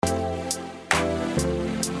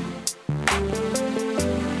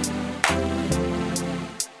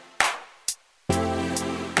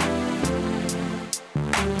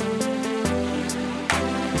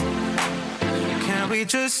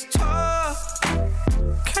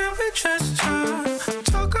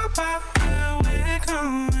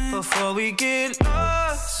while we get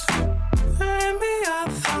lost.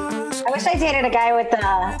 I wish I dated a guy with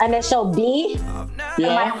the initial B.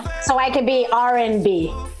 Yeah. So I could be R&B.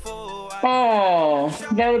 Oh,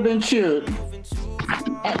 that would have been cute.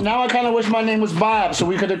 Now I kind of wish my name was Bob, so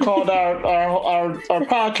we could have called our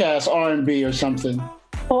podcast R&B or something.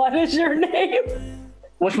 What is your name?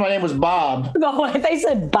 Wish my name was Bob. No, they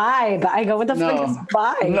said Bibe. I go, what the fuck is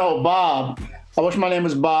Bibe? No, Bob. I wish my name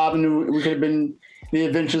was Bob, and we could have been the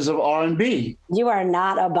Adventures of R&B. You are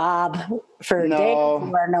not a Bob for Dick.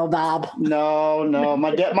 You are no Bob. No.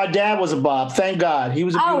 My dad was a Bob. Thank God, he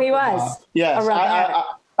was. He was. Bob. Yes,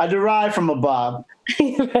 I derived from a Bob.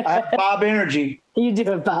 I have Bob energy. You do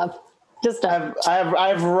have Bob. I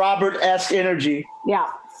have Robert-esque energy. Yeah.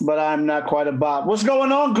 But I'm not quite a Bob. What's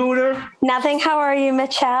going on, Gooter? Nothing. How are you,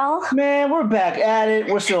 Michelle? Man, we're back at it.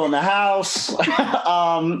 We're still in the house.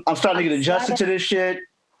 I'm starting to get adjusted to this shit.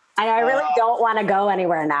 I really don't want to go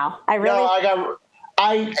anywhere now.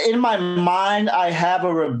 In my mind, I have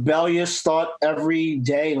a rebellious thought every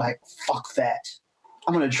day, like, fuck that.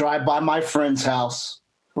 I'm going to drive by my friend's house.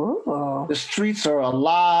 Ooh. The streets are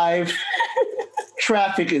alive.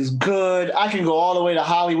 Traffic is good. I can go all the way to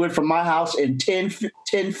Hollywood from my house in 10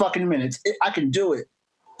 fucking minutes. I can do it.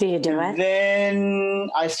 Do you do it?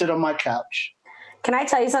 Then I sit on my couch. Can I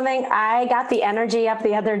tell you something? I got the energy up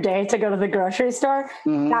the other day to go to the grocery store,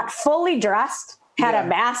 got fully dressed, had a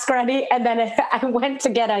mask ready, and then I went to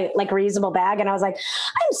get a reusable bag, and I was like,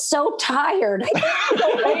 I'm so tired.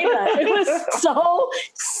 It was so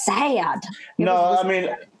sad. I mean,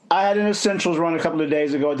 I had an essentials run a couple of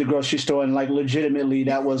days ago at the grocery store, and legitimately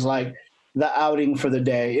that was the outing for the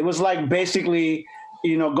day. It was basically,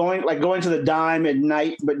 going to the dime at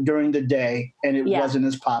night, but during the day, and it wasn't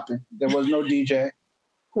as popping. There was no DJ.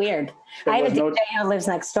 Weird. I have a DJ who lives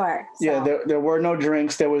next door. So. Yeah, there were no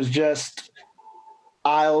drinks. There was just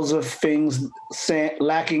aisles of things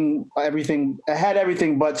lacking everything. It had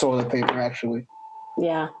everything but toilet paper, actually.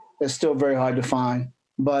 Yeah. It's still very hard to find.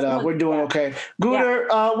 But we're doing okay. Gooter,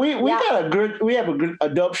 we have a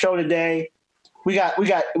dope show today. We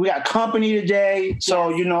got company today.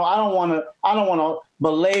 So I don't want to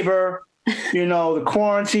belabor the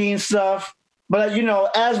quarantine stuff. But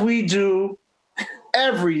as we do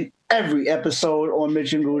every episode on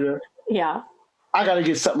Mitch and Gooter, I got to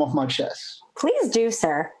get something off my chest. Please do,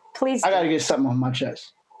 sir. Please. I got to get something off my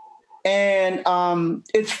chest. And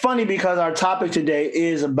it's funny because our topic today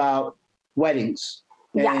is about weddings.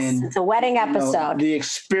 Yes, it's a wedding episode. The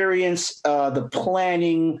experience, the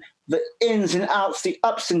planning, the ins and outs, the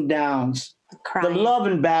ups and downs, the love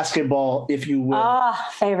and basketball, if you will,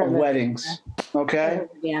 favorite of weddings. Okay?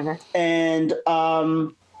 Ever. And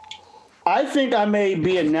I think I may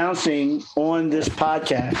be announcing on this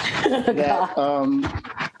podcast that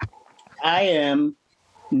I am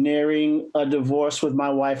nearing a divorce with my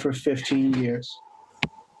wife for 15 years.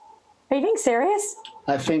 Are you being serious?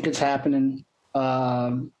 I think it's happening.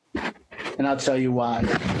 And I'll tell you why.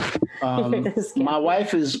 My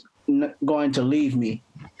wife is going to leave me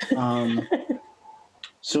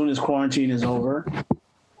soon as quarantine is over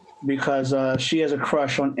because she has a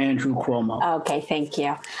crush on Andrew Cuomo. Okay, thank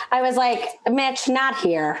you. I was like, Mitch, not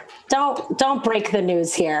here. Don't break the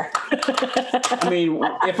news here. I mean,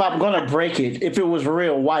 if I'm gonna break it, if it was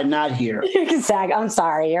real, why not here? Exactly. I'm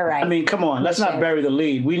sorry. You're right. I mean, come on. Let's not bury the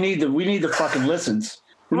lead. We need the fucking listens.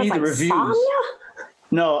 We need the reviews. Sonia?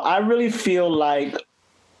 No, I really feel like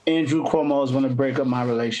Andrew Cuomo is going to break up my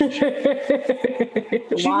relationship.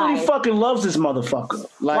 She really fucking loves this motherfucker.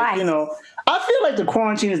 Why? I feel like the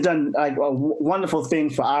quarantine has done a wonderful thing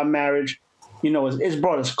for our marriage. It's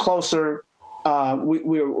brought us closer.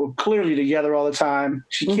 We're clearly together all the time.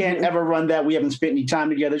 She can't ever run that. We haven't spent any time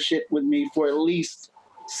together shit with me for at least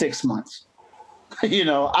 6 months.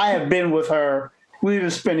 I have been with her. We've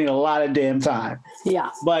been spending a lot of damn time.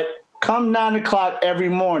 Yeah. But come 9 o'clock every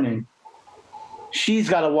morning, she's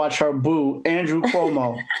got to watch her boo, Andrew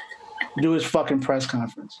Cuomo, do his fucking press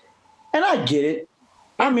conference. And I get it.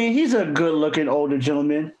 I mean, he's a good-looking older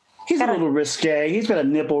gentleman. He's a little risque. He's got a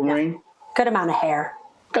nipple ring. Good amount of hair.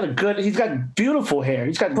 He's got beautiful hair.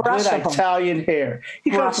 He's got good Italian hair.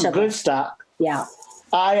 He comes from good stock. Yeah.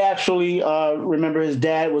 I actually remember his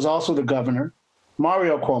dad was also the governor,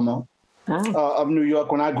 Mario Cuomo. Of New York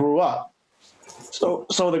when I grew up. So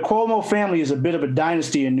the Cuomo family is a bit of a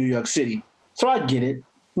dynasty in New York City. So I get it.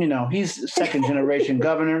 He's second generation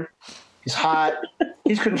governor. He's hot.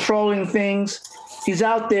 He's controlling things. He's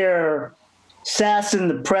out there sassing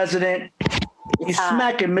the president. He's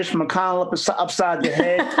smacking Mitch McConnell upside the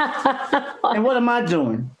head. And what am I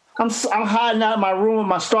doing? I'm hiding out in my room with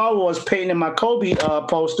my Star Wars painting and my Kobe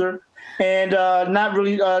poster. and not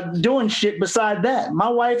really doing shit beside that. My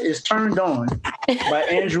wife is turned on by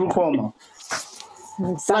Andrew Cuomo.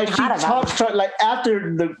 Like she talks to, like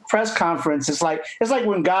after the press conference, it's like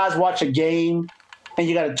when guys watch a game and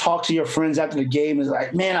you got to talk to your friends after the game. It's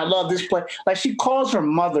like, man, I love this play. Like she calls her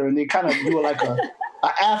mother and they kind of do like a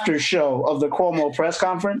after show of the Cuomo press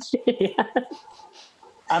conference. Yeah.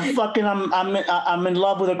 I'm in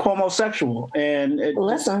love with a Cuomo-sexual, and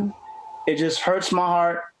it just hurts my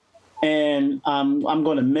heart, and I'm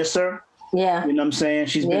going to miss her. Yeah, you know what I'm saying?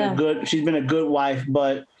 She's been a good wife,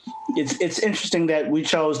 but it's interesting that we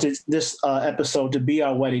chose this episode to be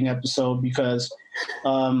our wedding episode because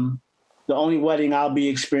the only wedding I'll be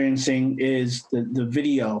experiencing is the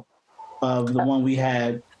video of the one we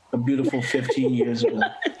had a beautiful 15 years ago.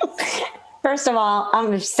 First of all,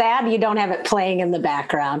 I'm sad you don't have it playing in the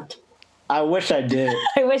background. I wish I did.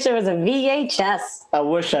 I wish it was a VHS. I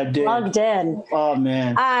wish I did. Plugged in. Oh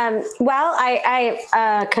man. Well,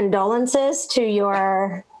 I condolences to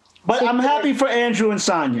your. But I'm happy for Andrew and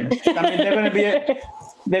Sonia. I mean,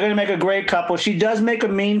 they're gonna make a great couple. She does make a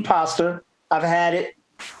mean pasta. I've had it.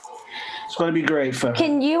 It's going to be great for her.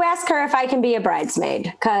 Can you ask her if I can be a bridesmaid?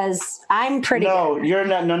 Because I'm pretty. No, you're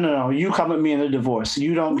not. No. You come with me in the divorce.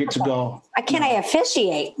 You don't get to go. Can I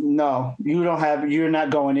officiate? No, you don't have. You're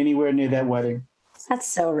not going anywhere near that wedding. That's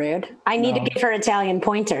so rude. I need to give her Italian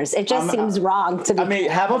pointers. It just seems wrong to be. I mean,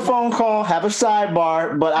 have a phone call, have a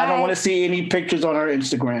sidebar, but I don't want to see any pictures on her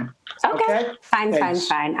Instagram. Okay? Fine.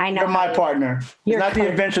 I know. You're my partner. It's not the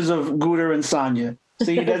adventures of Gooter and Sonia.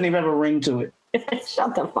 See, it doesn't even have a ring to it.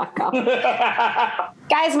 Shut the fuck up.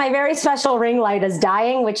 Guys, my very special ring light is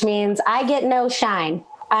dying, which means I get no shine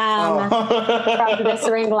from this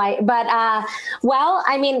ring light. But, well,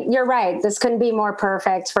 I mean, you're right. This couldn't be more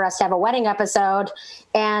perfect for us to have a wedding episode.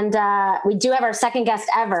 And we do have our second guest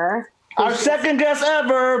ever. Our second guest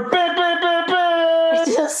ever.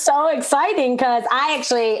 It's just so exciting because I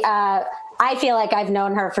actually... I feel like I've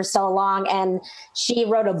known her for so long, and she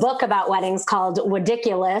wrote a book about weddings called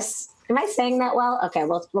Wediculous. Am I saying that well? Okay,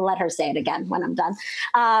 we'll let her say it again when I'm done.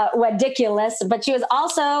 Wediculous. But she was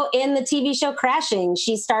also in the TV show Crashing.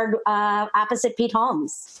 She starred opposite Pete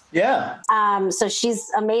Holmes. Yeah. So she's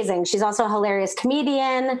amazing. She's also a hilarious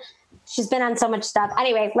comedian. She's been on so much stuff.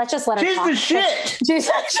 Anyway, let's just let her talk. She's the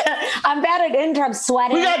shit. I'm bad at intro. I'm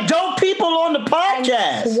sweating. We got dope people on the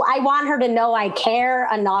podcast. I want her to know I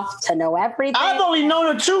care enough to know everything. I've only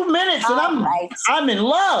known her 2 minutes, and I'm in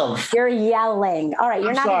love. You're yelling. All right,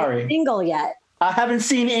 you're not even single yet. I haven't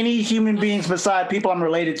seen any human beings beside people I'm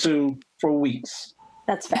related to for weeks.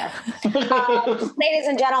 That's fair. Ladies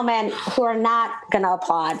and gentlemen who are not going to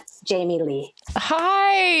applaud, Jamie Lee.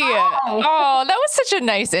 Hi. Oh, that was such a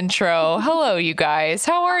nice intro. Hello, you guys.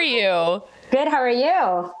 How are you? Good. How are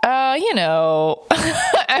you?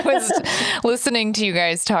 I was listening to you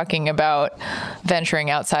guys talking about venturing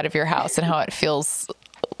outside of your house and how it feels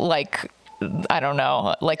like, I don't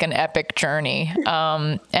know, like an epic journey.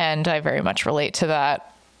 And I very much relate to that.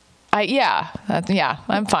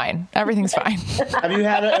 I'm fine. Everything's fine. Have you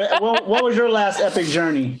had what was your last epic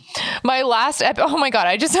journey? My last oh my God,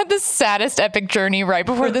 I just had the saddest epic journey right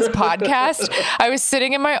before this podcast. I was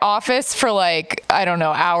sitting in my office for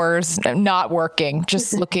hours, not working,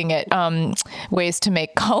 just looking at ways to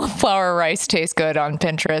make cauliflower rice taste good on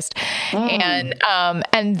Pinterest.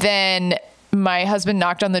 And then my husband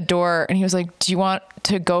knocked on the door and he was like, "Do you want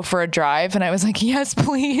to go for a drive?" And I was like, "Yes,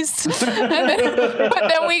 please." But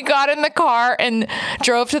then we got in the car and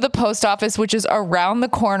drove to the post office, which is around the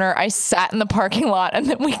corner. I sat in the parking lot and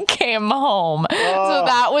then we came home. So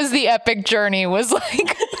that was the epic journey, was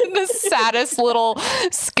like the saddest little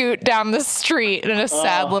scoot down the street and a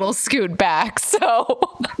sad little scoot back. So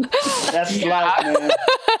that's life, man.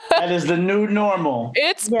 That is the new normal.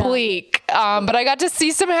 It's bleak. But I got to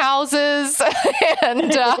see some houses and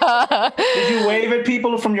did you wave at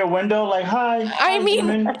people from your window like, "Hi"? I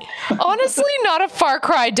mean, honestly, not a far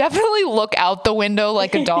cry. Definitely look out the window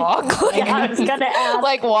like a dog. I was gonna ask.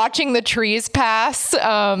 Like watching the trees pass.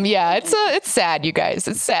 It's sad, you guys.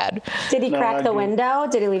 It's sad. Did he crack the window?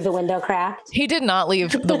 Did he leave the window cracked? He did not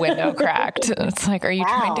leave the window cracked. It's like, are you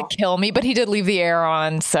trying to kill me? But he did leave the air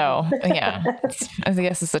on. So yeah, I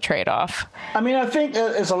guess it's a trade-off. I mean, I think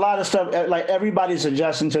it's a lot of stuff. Like everybody's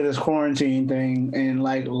adjusting to this quarantine thing and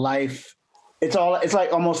like life. It's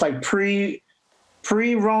like almost like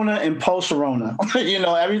pre-Rona and post-Rona.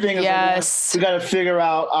 Everything is yes. We got to figure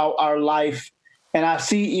out our life. And I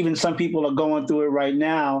see even some people are going through it right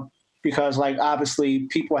now because like obviously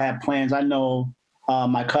people have plans. I know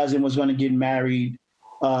my cousin was going to get married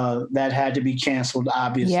that had to be canceled,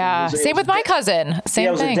 obviously. Yeah. Same with my cousin. Same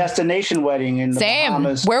it was thing. a destination wedding in the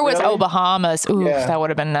Bahamas. Where was, Really? Bahamas. Ooh, that would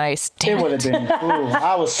have been nice. Damn it would have been. Ooh,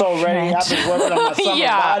 I was so ready. I've been working on my summer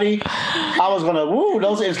body. I was going to,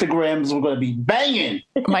 those Instagrams were going to be banging.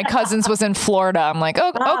 My cousin's was in Florida. I'm like,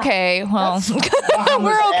 okay, well,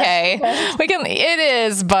 we're okay. It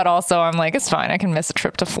is, but also I'm like, it's fine. I can miss a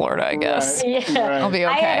trip to Florida, I guess. Right. Yeah. Right. I'll be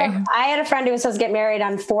okay. I had a friend who was supposed to get married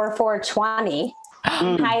on 4/4/20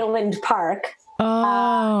 in Highland Park.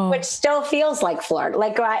 Which still feels like Florida.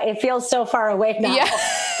 Like it feels so far away now. Yeah.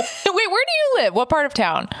 Wait, where do you live? What part of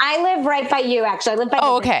town? I live right by you, actually. I live by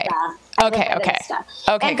okay. Okay.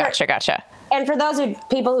 Okay, gotcha. And for those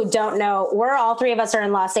people who don't know, all three of us are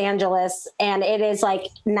in Los Angeles, and it is like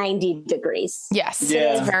 90 degrees. Yes,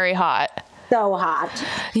 yeah. It's very hot. So hot.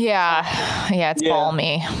 Yeah, it's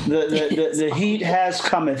balmy. The heat has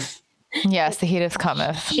cometh. Yes, the heat has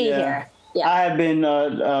cometh. Here. Yeah. I have been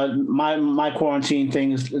my quarantine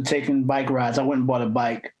thing is taking bike rides. I went and bought a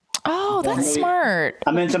bike. Oh, that's smart.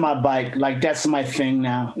 I'm into my bike. Like that's my thing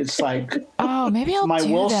now. It's like maybe I'll my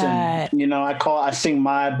do Wilson. that. You know, I sing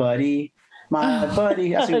my buddy. My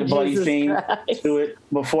buddy. I sing the buddy theme to it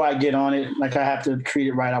before I get on it. Like I have to treat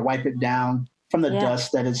it right. I wipe it down from the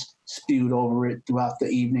dust that is spewed over it throughout the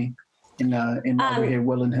evening in over here,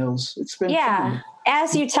 Woodland Hills. It's been fun.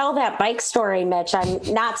 As you tell that bike story, Mitch, I'm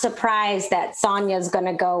not surprised that Sonya's going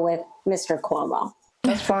to go with Mr. Cuomo.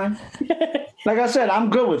 That's fine. Like I said,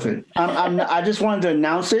 I'm good with it. I just wanted to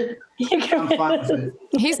announce it. I'm fine with it.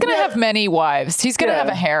 He's gonna have many wives. He's gonna have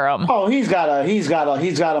a harem. Oh, he's got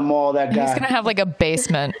them all. That guy. He's gonna have like a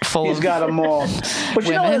basement full. He's got them all. But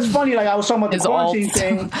you know what's funny? Like I was talking about the quarantine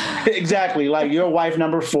thing. Exactly. Like your wife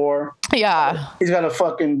number 4. Yeah. He's got a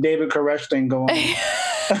fucking David Koresh thing going.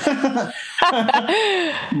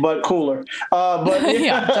 But cooler. But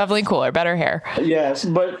yeah, definitely cooler. Better hair. Yes,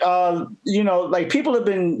 but like people have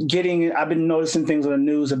been I've been noticing things on the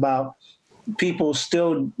news about people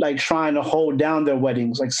still like trying to hold down their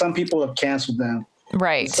weddings. Like some people have canceled them.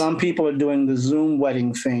 Right. Some people are doing the Zoom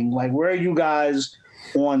wedding thing. Like where are you guys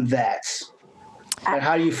on that? Like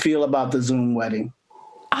how do you feel about the Zoom wedding?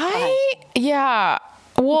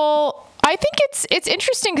 Well, I think it's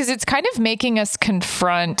interesting because it's kind of making us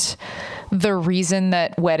confront the reason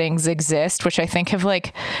that weddings exist, which I think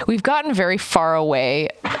we've gotten very far away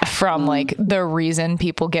from like the reason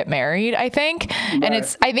people get married, I think. Right.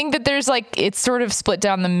 And I think that there's it's sort of split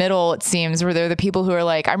down the middle, it seems, where there are the people who are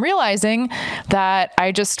like, I'm realizing that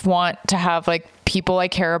I just want to have like people I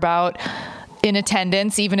care about in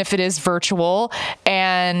attendance, even if it is virtual.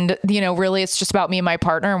 And, really it's just about me and my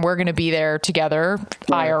partner and we're going to be there together,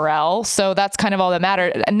 right. IRL. So that's kind of all that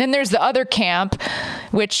mattered. And then there's the other camp,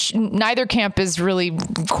 which neither camp is really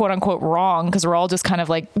quote unquote wrong because we're all just kind of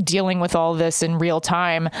like dealing with all this in real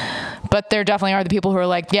time. But there definitely are the people who are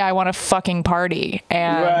like, yeah, I want a fucking party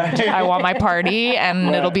and right. I want my party and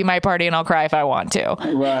right. It'll be my party and I'll cry if I want to.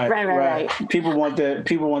 Right. People want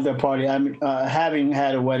their party. I'm having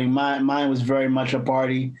had a wedding. Mine was very much a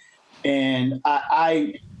party, and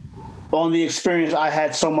I on the experience I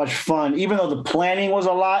had so much fun, even though the planning was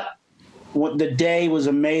a lot. The day was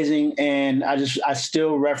amazing, and I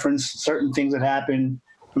still reference certain things that happen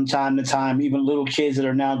from time to time, even little kids that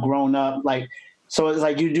are now grown up. Like, so it's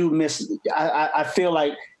like you do miss. I feel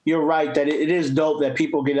like you're right that it is dope that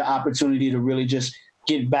people get an opportunity to really just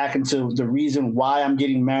get back into the reason why I'm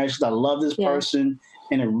getting married, because I love this person,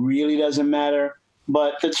 and it really doesn't matter.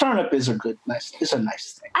 But the turn-up is it's a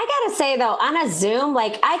nice thing. I gotta say though, on a Zoom,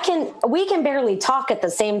 we can barely talk at the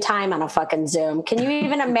same time on a fucking Zoom. Can you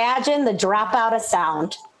even imagine the dropout of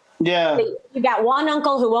sound? Yeah. You got one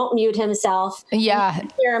uncle who won't mute himself. Yeah. You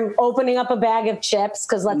hear him opening up a bag of chips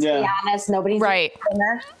because let's be honest, nobody's right. eating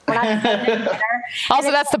dinner. We're not eating dinner.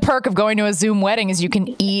 Also, that's the perk of going to a Zoom wedding is you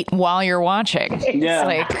can eat while you're watching. Yeah.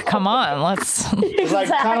 It's like, come on, let's it's like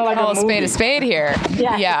kind of like call a spade here.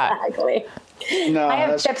 Yeah. Exactly. No, I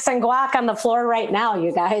have chips and guac on the floor right now,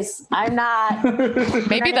 you guys. I'm not.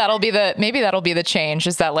 Maybe that'll be the change.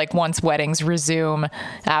 Is that like once weddings resume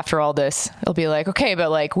after all this, it'll be like, okay,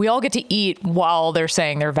 but like we all get to eat while they're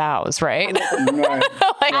saying their vows, right? Right.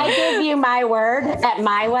 I give you my word at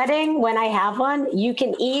my wedding when I have one, you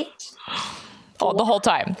can eat. The whole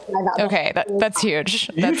time. Okay, that's huge.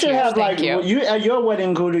 You should have you at your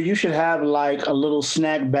wedding, Gooter. You should have like a little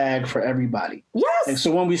snack bag for everybody. Yes. And so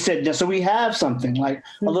when we sit down, so we have something like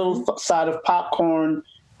a little side of popcorn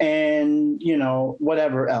and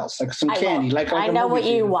whatever else, like some candy. I know what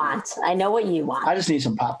you want. I know what you want. I just need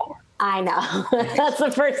some popcorn. I know. That's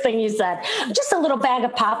the first thing you said. Just a little bag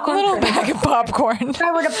of popcorn. A little bag of popcorn. If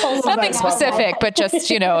I were to pull Nothing specific, but just,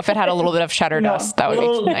 if it had a little bit of cheddar dust, that would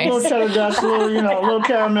be nice. Little cheddar dust, little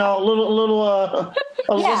caramel, little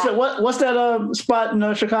what's that spot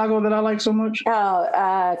in Chicago that I like so much?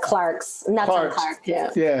 Oh, Clark's. Nuts on Clark, yeah.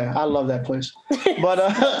 Yeah, I love that place.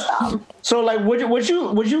 But so like would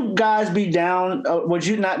you guys be down, would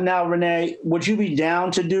you not now, Renee, would you be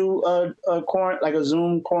down to do a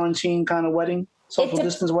Zoom quarantine kind of wedding? Social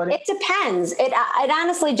distance wedding? It depends. It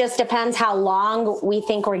honestly just depends how long we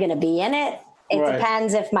think we're going to be in it. It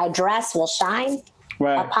depends if my dress will shine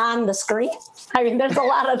upon the screen. I mean, there's a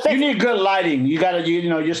lot of things. You need good lighting. You got to,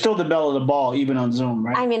 you're still the belle of the ball, even on Zoom,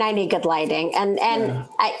 right? I mean, I need good lighting. And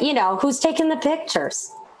who's taking the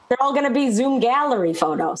pictures? They're all going to be Zoom gallery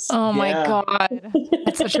photos. Oh my God.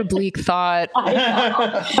 That's such a bleak thought.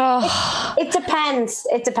 It depends.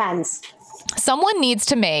 It depends. Someone needs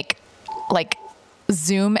to make like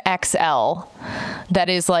Zoom XL that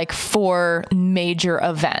is like for major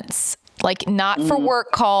events, like not for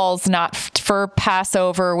work calls, not for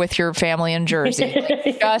Passover with your family in Jersey,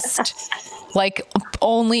 just like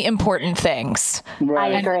only important things.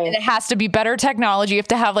 Right. I agree. And it has to be better technology. You have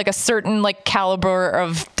to have like a certain like caliber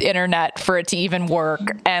of internet for it to even work.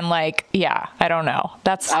 And like, yeah, I don't know.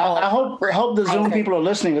 That's I hope the Zoom people are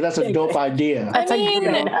listening, because that's a dope idea. That's a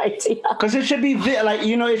great idea. Because it should be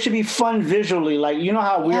it should be fun visually. Like,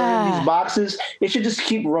 how we're in these boxes, it should just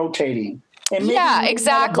keep rotating. And maybe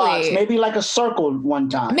exactly. Maybe like a circle one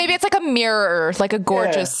time. Maybe it's like a mirror, like a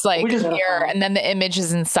gorgeous mirror, and then the image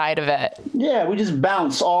is inside of it. Yeah, we just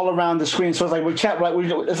bounce all around the screen. So it's like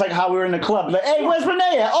it's like how we were in the club. Like, hey, where's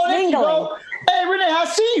Renee at? Oh, there you go. Hey, Renee, I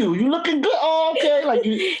see you. You looking good. Oh, okay. Like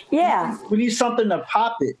we need something to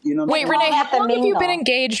pop it. Wait, Renee, how long have you been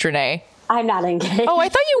engaged, Renee? I'm not engaged. Oh, I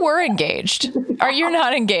thought you were engaged. Are you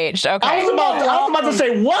not engaged? Okay. I was about to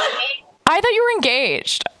say what? I thought you were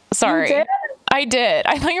engaged. Sorry. You did? I did.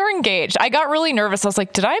 I thought you were engaged. I got really nervous. I was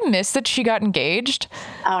like, did I miss that she got engaged?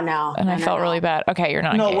 Oh, no. And I felt really bad. Okay, you're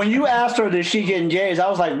not engaged. No, when you asked her, did she get engaged? I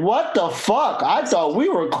was like, what the fuck? I thought we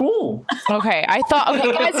were cool. Okay,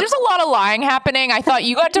 guys, there's a lot of lying happening. I thought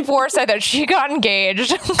you got divorced. I thought she got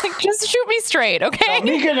engaged. Like, just shoot me straight, okay? No,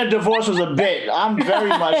 me getting a divorce was a bit. I'm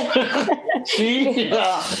very much... See?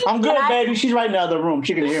 I'm good, baby. She's right in the other room.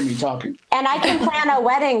 She can hear me talking. And I can plan a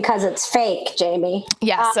wedding because it's fake, Jamie.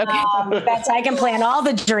 Yes, okay. I can plan all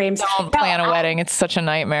the dreams. Don't plan a wedding. It's such a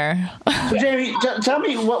nightmare. So Jamie, tell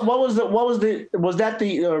me was that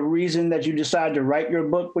the reason that you decided to write your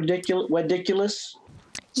book, Ridiculous?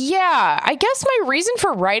 Yeah, I guess my reason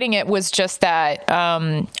for writing it was just that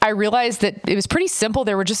I realized that it was pretty simple.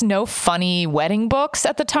 There were just no funny wedding books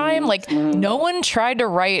at the time. Like no one tried to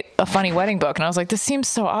write a funny wedding book. And I was like, this seems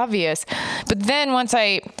so obvious. But then once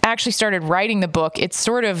I actually started writing the book, it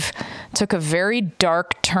sort of took a very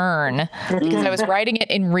dark turn because I was writing it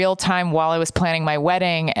in real time while I was planning my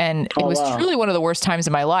wedding. And it was truly one of the worst times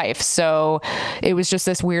of my life. So it was just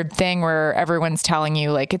this weird thing where everyone's telling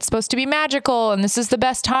you like, it's supposed to be magical and this is the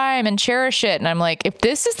best time and cherish it. And I'm like, if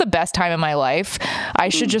this is the best time in my life, I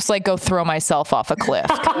should just like go throw myself off a cliff.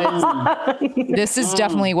 This is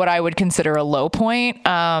definitely what I would consider a low point.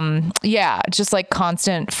 Just like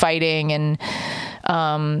constant fighting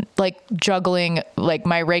and like juggling like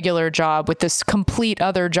my regular job with this complete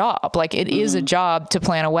other job. Like it is a job to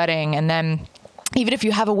plan a wedding. And then even if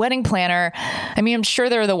you have a wedding planner, I mean, I'm sure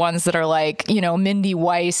there are the ones that are like, Mindy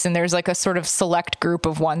Weiss, and there's like a sort of select group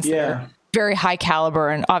of ones that are very high caliber.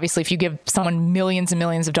 And obviously if you give someone millions and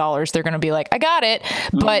millions of dollars, they're going to be like, I got it.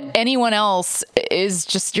 But anyone else is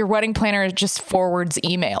just, your wedding planner just forwards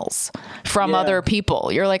emails from other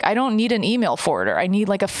people. You're like, I don't need an email forwarder. I need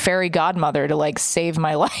like a fairy godmother to like save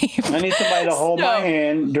my life. I need somebody to hold my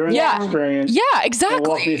hand during the experience. Yeah, exactly. And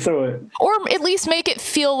walk me through it. Or at least make it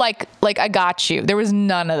feel like I got you. There was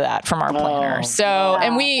none of that from our planner.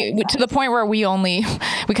 And we, to the point where we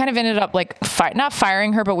kind of ended up like, not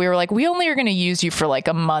firing her, but we were like, we only are going to use you for like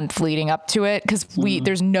a month leading up to it because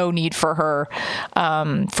there's no need for her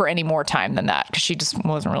for any more time than that because she just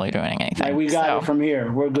wasn't really doing anything. Like, we got it from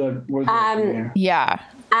here. We're good. We're good from here. Yeah.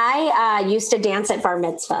 I used to dance at bar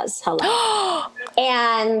mitzvahs. Hello.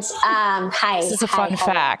 And hi. This is a fun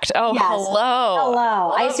fact. Oh, yes.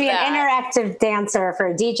 Hello. I used to be an interactive dancer for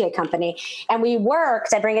a DJ company. And we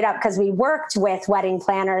worked, I bring it up because we worked with wedding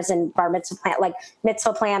planners and bar mitzvah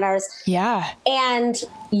mitzvah planners. Yeah. And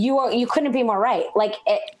you couldn't be more right. Like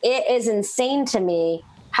it is insane to me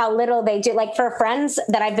how little they do. Like for friends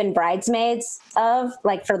that I've been bridesmaids of,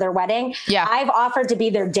 like for their wedding, I've offered to be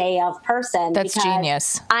their day of person. That's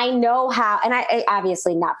genius. I know how, and I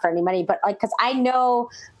obviously not for any money, but like, cause I know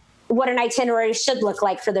what an itinerary should look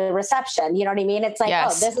like for the reception. You know what I mean? It's like,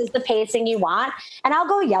 Yes. oh, this is the pacing you want. And I'll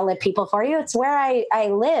go yell at people for you. It's where I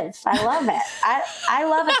live. I love it. I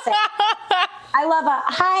love it. I love a,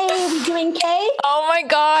 hi, we doing cake? Oh my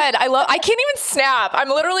God. I can't even snap. I'm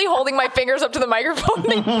literally holding my fingers up to the microphone.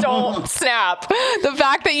 They don't snap. The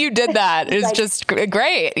fact that you did that is just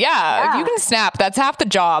great. Yeah. If you can snap, that's half the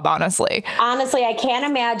job, honestly. Honestly, I can't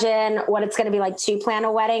imagine what it's going to be like to plan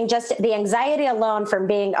a wedding. Just the anxiety alone from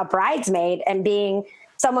being a bridesmaid and being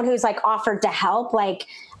someone who's like offered to help. Like,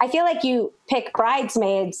 I feel like you pick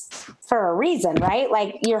bridesmaids for a reason, right?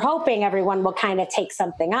 Like you're hoping everyone will kind of take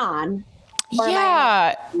something on.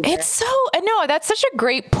 Yeah, it's so, no, that's such a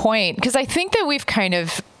great point. Because I think that we've kind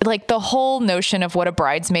of like the whole notion of what a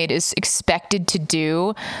bridesmaid is expected to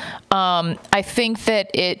do. I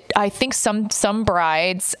think some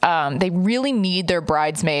brides, they really need their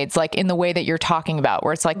bridesmaids, like in the way that you're talking about,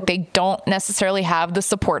 where it's like, they don't necessarily have the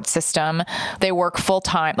support system. They work full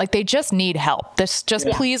time. Like they just need help.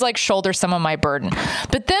 Please like shoulder some of my burden.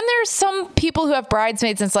 But then there's some people who have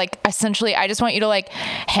bridesmaids and it's like, essentially, I just want you to like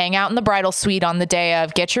hang out in the bridal suite on the day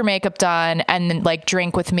of, get your makeup done and then like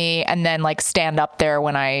drink with me and then like stand up there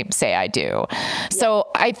when I say I do. So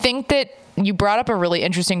I think that you brought up a really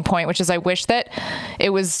interesting point, which is I wish that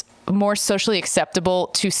it was more socially acceptable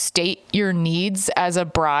to state your needs as a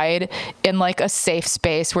bride in like a safe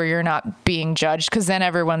space where you're not being judged. Cause then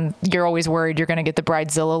you're always worried you're going to get the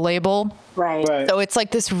Bridezilla label. Right. So it's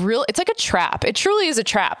like it's like a trap. It truly is a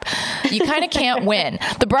trap. You kind of can't win.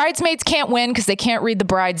 The bridesmaids can't win because they can't read the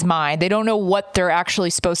bride's mind. They don't know what they're actually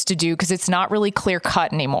supposed to do because it's not really clear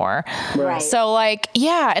cut anymore. Right. So like,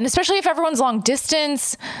 yeah. And especially if everyone's long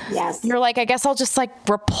distance, yes, you're like, I guess I'll just like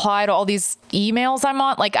reply to all these emails I'm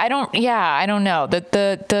on. Like, I don't know.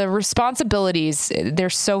 The responsibilities, they're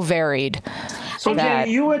so varied. So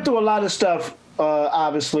Jenny, you went through a lot of stuff,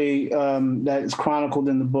 obviously, that is chronicled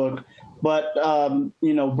in the book. But,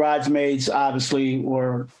 bridesmaids obviously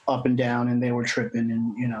were up and down and they were tripping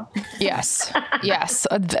and, Yes.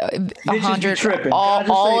 100 tripping.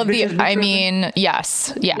 All of the, I mean,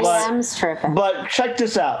 yes. But check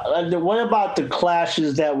this out. What about the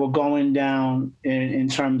clashes that were going down in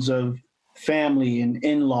terms of family and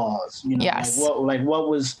in-laws? Yes. What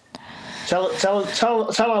was... Tell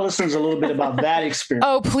our listeners a little bit about that experience.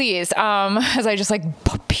 Oh, please. As I just like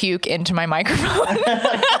puke into my microphone,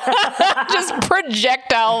 just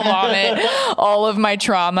projectile vomit all of my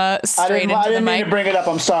trauma straight into the mic. I didn't mean to bring it up.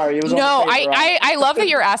 I'm sorry. It was no, I love that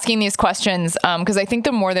you're asking these questions. Cause I think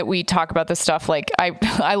the more that we talk about this stuff, like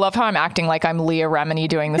I love how I'm acting like I'm Leah Remini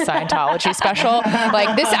doing the Scientology special.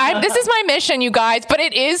 Like this is my mission, you guys, but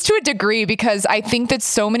it is to a degree because I think that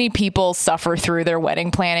so many people suffer through their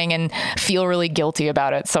wedding planning and feel really guilty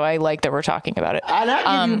about it. So I like that we're talking about it. And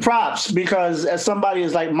I give you props because as somebody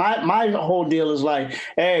is like, my whole deal is like,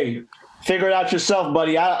 hey, figure it out yourself,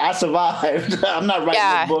 buddy. I survived. I'm not writing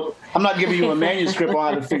a book. I'm not giving you a manuscript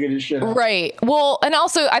on how to figure this shit out. Right. Well, and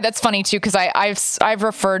also that's funny too, because I've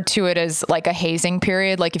referred to it as like a hazing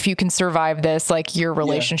period. Like if you can survive this, like your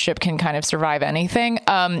relationship can kind of survive anything.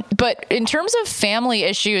 But in terms of family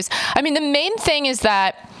issues, I mean, the main thing is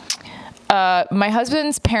that my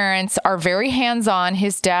husband's parents are very hands-on.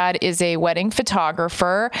 His dad is a wedding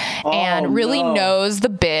photographer and really knows the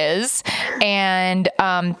biz. And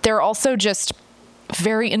they're also just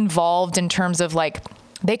very involved in terms of like,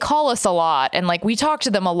 they call us a lot and like we talk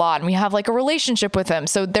to them a lot and we have like a relationship with them.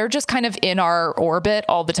 So they're just kind of in our orbit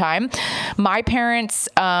all the time. My parents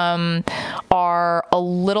are a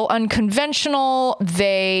little unconventional.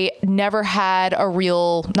 They never had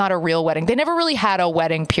not a real wedding. They never really had a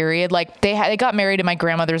wedding period. Like they got married in my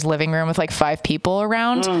grandmother's living room with like 5 people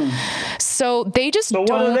around. So they just what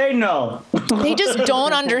do they know? They just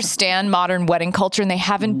don't understand modern wedding culture and they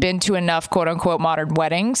haven't been to enough quote unquote modern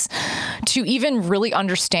weddings to even really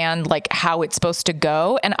understand like how it's supposed to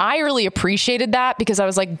go. And I really appreciated that because I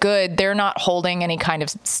was like, good, they're not holding any kind of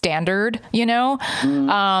standard,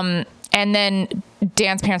 and then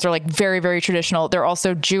Dan's parents are like very, very traditional. They're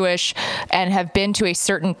also Jewish and have been to a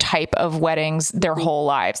certain type of weddings their whole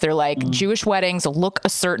lives. They're like Jewish weddings look a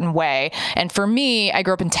certain way. And for me, I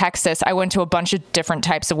grew up in Texas. I went to a bunch of different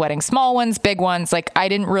types of weddings, small ones, big ones. Like I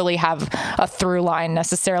didn't really have a through line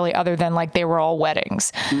necessarily other than like they were all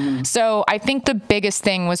weddings. So I think the biggest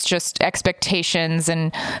thing was just expectations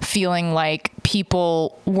and feeling like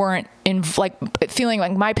people weren't feeling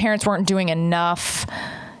like my parents weren't doing enough,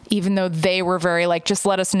 even though they were very like, just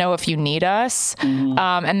let us know if you need us.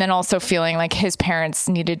 And then also feeling like his parents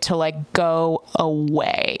needed to like go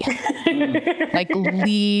away, like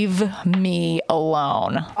leave me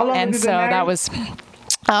alone. And so that was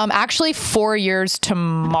Actually 4 years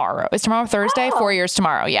tomorrow. Is tomorrow Thursday? 4 years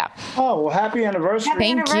tomorrow. Yeah. Oh, well, happy anniversary.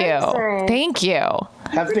 Thank you. Thank you.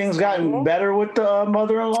 Have things gotten better with the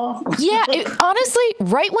mother-in-law? Yeah, honestly,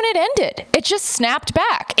 right when it ended, it just snapped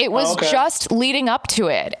back. It was just leading up to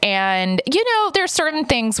it. And, there's certain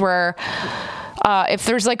things where if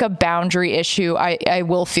there's like a boundary issue, I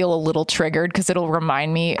will feel a little triggered because it'll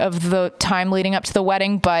remind me of the time leading up to the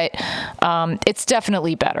wedding, but it's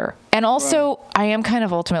definitely better. And also, I am kind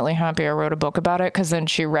of ultimately happy I wrote a book about it because then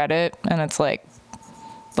she read it and it's like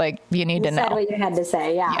you need to know. You said what you had to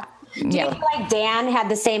say, yeah. Do you feel like Dan had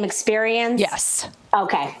the same experience? Yes.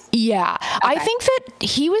 Okay. Yeah. Okay. I think that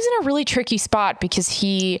he was in a really tricky spot because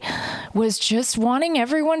he was just wanting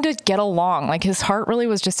everyone to get along. Like his heart really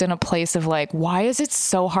was just in a place of like, why is it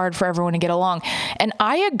so hard for everyone to get along? And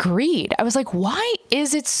I agreed. I was like, why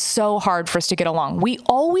is it so hard for us to get along? We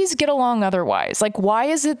always get along otherwise. Like, why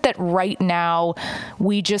is it that right now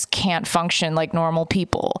we just can't function like normal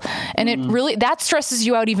people? And it really, that stresses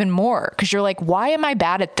you out even more because you're like, why am I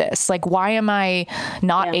bad at this? Like, why am I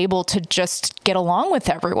not able to just get along with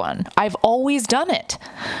everyone? I've always done it.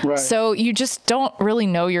 Right. So you just don't really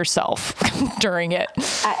know yourself during it.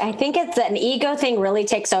 I think it's an ego thing really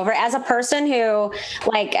takes over as a person who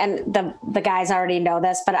and the guys already know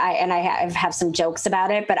this, but I have some jokes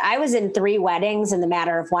about it, but I was in 3 weddings in the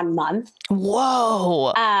matter of 1 month.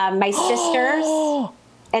 Whoa. My sisters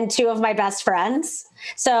and 2 of my best friends.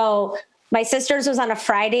 So my sister's was on a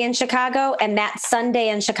Friday in Chicago, and that Sunday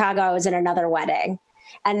in Chicago, I was in another wedding.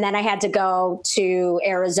 And then I had to go to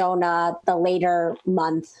Arizona the later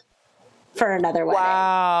month for another wedding.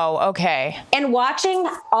 Wow. Okay. And watching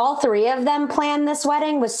all 3 of them plan this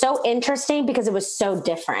wedding was so interesting because it was so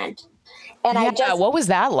different. And what was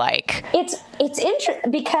that like? It's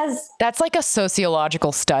interesting because that's like a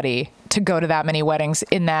sociological study to go to that many weddings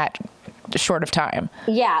in that short of time.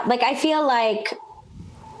 Yeah. Like I feel like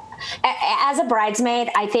as a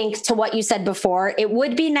bridesmaid, I think to what you said before, it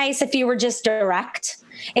would be nice if you were just direct.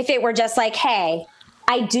 If it were just like, hey,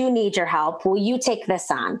 I do need your help. Will you take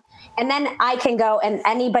this on? And then I can go and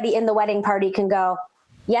anybody in the wedding party can go,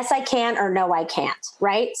 yes, I can, or no, I can't.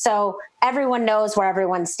 Right. So everyone knows where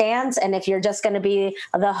everyone stands. And if you're just going to be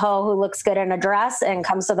the hoe who looks good in a dress and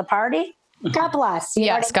comes to the party, God bless.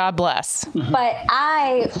 Yes, God bless. But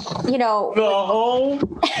the hoe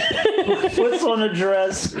puts on a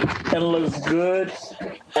dress and looks good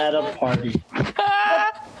at a party.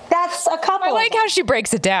 That's a couple. I like how she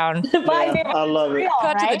breaks it down. I love it.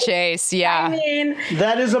 Cut to the chase. Yeah. I mean,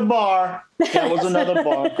 that is a bar. That was another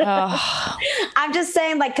bar. I'm just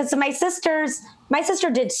saying, because my sister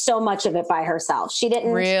did so much of it by herself. She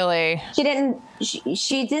didn't really. She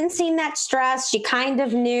didn't seem that stressed. She kind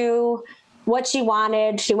of knew what she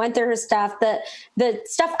wanted. She went through her stuff. The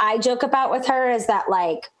stuff I joke about with her is that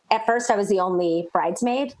at first I was the only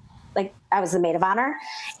bridesmaid. I was the maid of honor,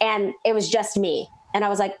 and it was just me. And I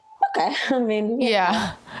was like, okay, I mean,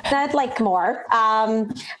 I'd like more.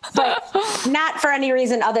 But not for any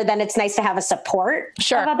reason other than it's nice to have a support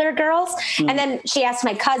of other girls. Mm. And then she asked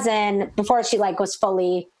my cousin before she was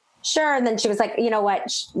fully sure. And then she was like, you know what,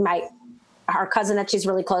 our cousin that she's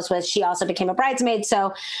really close with, she also became a bridesmaid.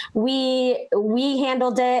 So we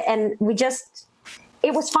handled it and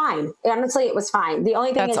it was fine. Honestly, it was fine. The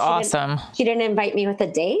only thing is awesome. She didn't invite me with a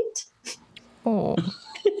date. Oh.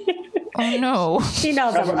 Oh no! She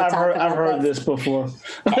knows. I've heard this before.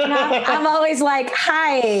 And I'm always like,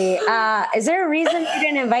 "Hi, is there a reason you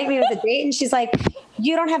didn't invite me with a date?" And she's like,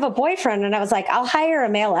 "You don't have a boyfriend." And I was like, "I'll hire a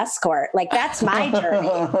male escort. That's my journey."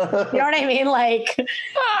 You know what I mean? I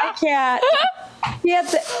can't.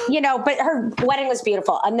 But her wedding was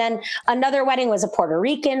beautiful. And then another wedding was a Puerto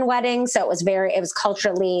Rican wedding, so it was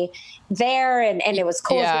culturally there, and it was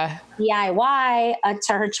cool. Yeah. DIY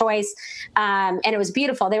to her choice, and it was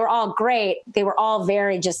beautiful. They were all great. They were all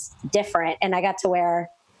very just different, and I got to wear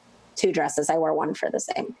 2 dresses. I wore one for the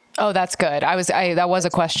same. Oh, that's good. That was a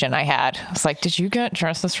question I had. I was like, did you get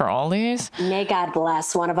dresses for all these? May God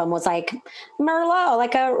bless. One of them was like Merlot,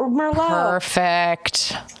 like a Merlot.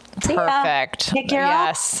 Perfect.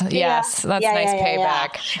 Yes. Yes. That's nice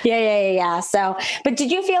payback. Yeah. So, but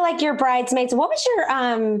did you feel like your bridesmaids, what was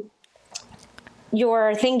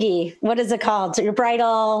your thingy? What is it called? Your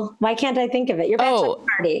bridal, why can't I think of it? Your bachelor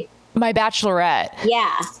party. My bachelorette.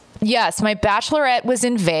 Yeah. Yes, my bachelorette was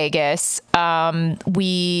in Vegas.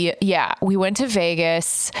 We went to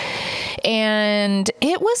Vegas, and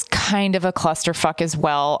it was kind of a clusterfuck as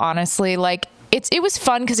well, honestly. It was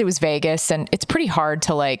fun because it was Vegas, and it's pretty hard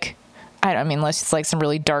to I mean, unless it's like some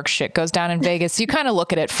really dark shit goes down in Vegas, you kind of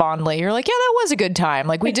look at it fondly. You're like, yeah, that was a good time.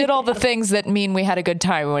 Like we did all the things that mean we had a good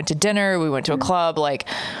time. We went to dinner, we went to a club, like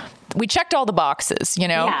we checked all the boxes, you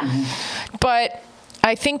know? Yeah. But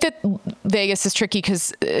I think that Vegas is tricky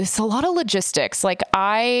because it's a lot of logistics. Like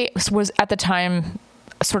I was at the time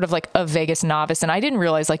sort of like a Vegas novice, and I didn't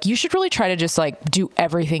realize like you should really try to just like do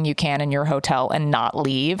everything you can in your hotel and not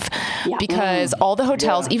leave, because all the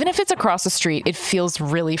hotels, even if it's across the street, it feels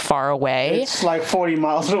really far away. It's like 40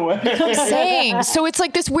 miles away. I'm saying. So it's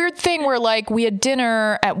like this weird thing where like we had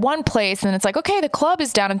dinner at one place and it's like, okay, the club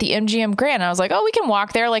is down at the MGM Grand. And I was like, oh, we can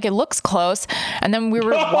walk there. Like it looks close. And then we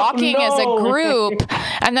were walking as a group.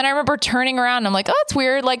 And then I remember turning around and I'm like, oh, it's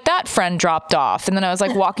weird. Like that friend dropped off. And then I was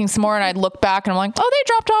like walking some more and I'd look back and I'm like, oh, they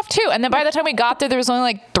dropped off too. And then by the time we got there was only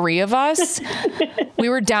like 3 of us. We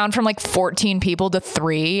were down from like 14 people to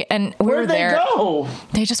 3. And we were there. Where'd they go?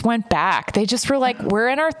 They just went back. They just were like, we're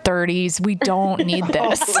in our 30s. We don't need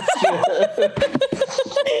this.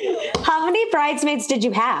 How many bridesmaids did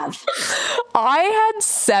you have? I had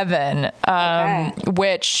 7,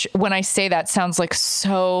 which when I say that sounds like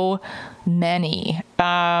so many.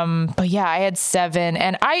 But yeah, I had 7,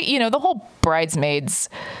 and the whole bridesmaids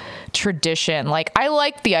tradition, like I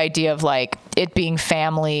like the idea of like it being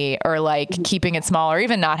family or like keeping it small or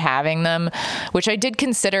even not having them, which I did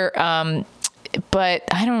consider. But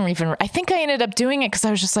I think I ended up doing it because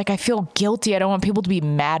I was just like, I feel guilty. I don't want people to be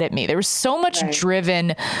mad at me. There was so much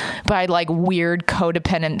driven by like weird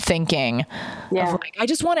codependent thinking. Yeah. Of like, I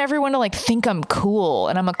just want everyone to like think I'm cool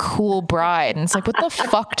and I'm a cool bride. And it's like, what the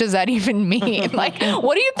fuck does that even mean? Like,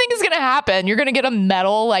 what do you think is going to happen? You're going to get a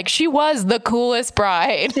medal? Like she was the coolest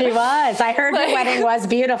bride. She was. I heard her wedding was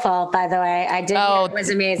beautiful, by the way. I did. Hear it was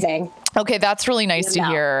amazing. Okay, that's really nice to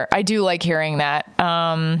hear. I do like hearing that,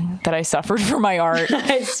 that I suffered for my art.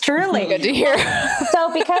 It's truly good to hear.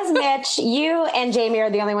 So because Mitch, you and Jamie are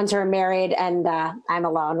the only ones who are married and I'm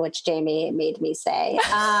alone, which Jamie made me say.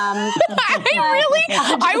 I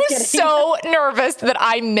was kidding. so nervous that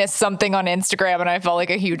I missed something on Instagram and I felt like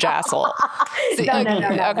a huge asshole. No.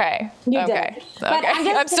 Okay. You okay. did. But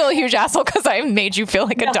Okay. I'm still a huge asshole because I made you feel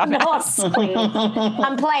like a dumbass. No, please.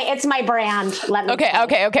 I'm playing. It's my brand. Let me. Okay.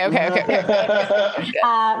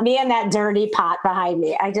 Me and that dirty pot behind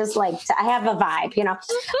me. I just I have a vibe,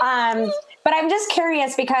 but I'm just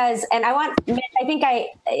curious because, and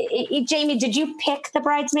Jamie, did you pick the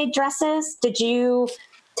bridesmaid dresses? Did you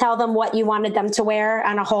tell them what you wanted them to wear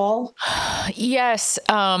on a whole? Yes.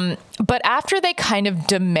 But after they kind of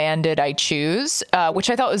demanded I choose, which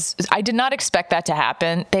I thought I did not expect that to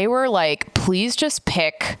happen. They were like, please just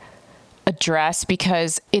pick a dress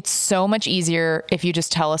because it's so much easier if you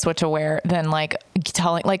just tell us what to wear than like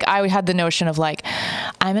telling, like I had the notion of like,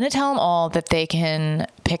 I'm going to tell them all that they can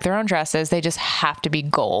pick their own dresses. They just have to be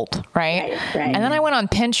gold. Right. And then I went on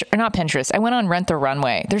not Pinterest. I went on Rent the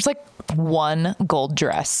Runway. There's like one gold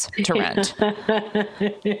dress to rent.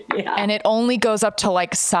 And it only goes up to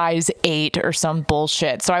like size 8 or some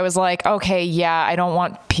bullshit. So I was like, okay, yeah, I don't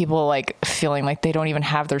want people like feeling like they don't even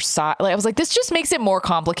have their size. Like, I was like, this just makes it more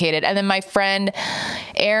complicated. And then my friend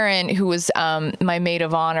Erin, who was my maid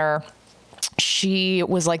of honor, she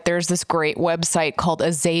was like, there's this great website called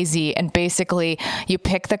Azazi, and basically you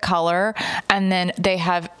pick the color and then they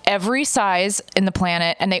have every size in the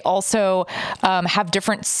planet, and they also have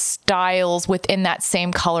different styles within that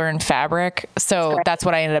same color and fabric. So that's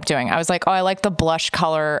what I ended up doing. I was like, oh, I like the blush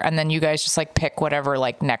color, and then you guys just like pick whatever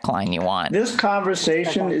like neckline you want. This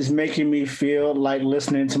conversation is making me feel like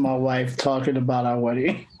listening to my wife talking about our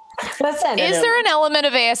wedding. Listen, is there an element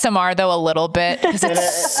of ASMR though? A little bit, because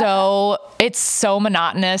it's so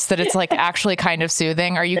monotonous that it's like actually kind of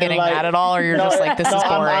soothing. Are you getting that at all, or you're just like, this is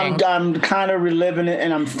boring? I'm kind of reliving it,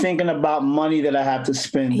 and I'm thinking about money that I have to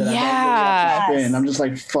spend. I'm just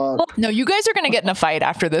like, fuck. No, you guys are gonna get in a fight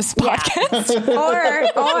after this podcast,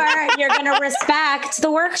 or you're gonna respect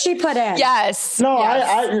the work she put in. Yes. No,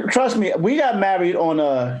 yes. I trust me. We got married on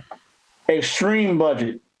a extreme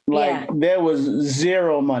budget. Like there was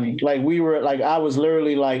zero money. Like we were like, I was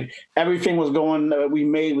literally like, everything was going, we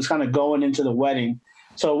made was kind of going into the wedding.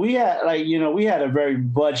 So we had we had a very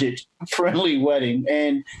budget friendly wedding,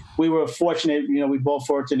 and we were fortunate, we both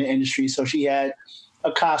worked in the industry. So she had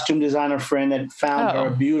a costume designer friend that found her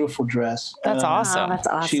a beautiful dress. That's awesome. That's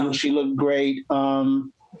awesome. She looked great.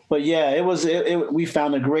 But yeah, we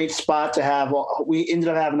found a great spot to have. We ended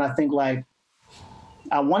up having, I think, like,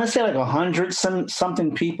 I want to say like 100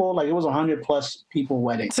 something people. Like it was 100+ people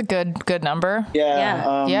wedding. It's a good number.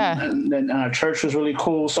 Yeah. And our church was really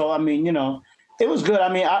cool. So, I mean, it was good.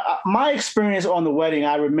 I mean, my experience on the wedding,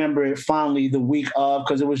 I remember it fondly the week of,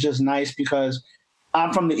 because it was just nice because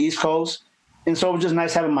I'm from the East Coast, and so it was just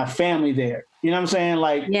nice having my family there. You know what I'm saying?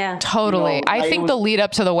 Like, yeah, totally. You know, I think the lead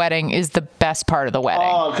up to the wedding is the best part of the wedding.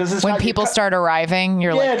 Oh, because when people start arriving,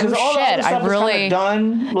 you're like, oh all shit, the other stuff is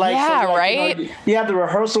done. Like, yeah, so, like, right. You have the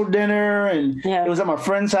rehearsal dinner, and it was at my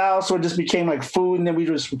friend's house, so it just became like food, and then we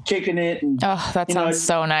just were kicking it. And, that sounds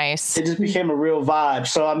so nice. It just became a real vibe.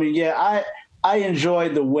 So I mean, I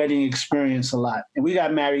enjoyed the wedding experience a lot, and we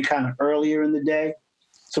got married kind of earlier in the day.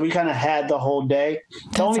 So we kind of had the whole day.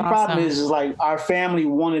 The only problem is like our family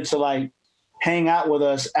wanted to like hang out with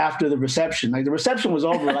us after the reception. Like the reception was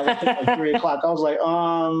over like, I think, like 3 o'clock. I was like,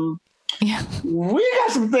 we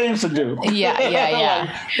got some things to do. Yeah.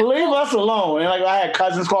 Like, leave us alone. And like I had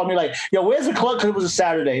cousins call me like, yo, where's the club? Because it was a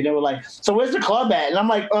Saturday. And they were like, so where's the club at? And I'm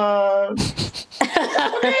like,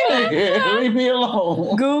 leave me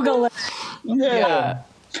alone. Google it. Yeah.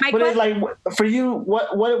 But it's like for you,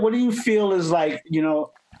 what do you feel is like, you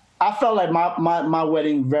know, I felt like my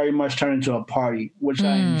wedding very much turned into a party, which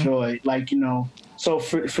I enjoyed. Like, you know, so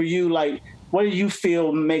for you, like, what do you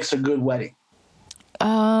feel makes a good wedding?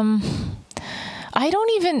 I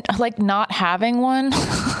don't even like not having one.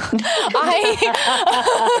 Justice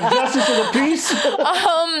of the peace.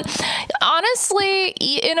 Honestly,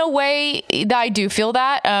 in a way, I do feel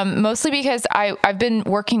that. Mostly because I've been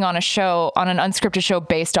working on an unscripted show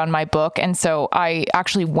based on my book, and so I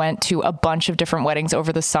actually went to a bunch of different weddings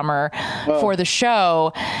over the summer for the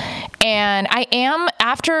show. And I am,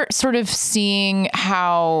 after sort of seeing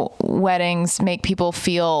how weddings make people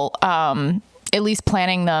feel, at least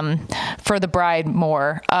planning them for the bride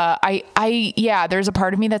more. There's a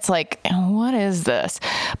part of me that's like, what is this?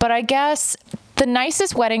 But I guess the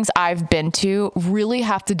nicest weddings I've been to really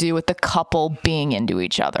have to do with the couple being into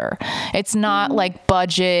each other. It's not like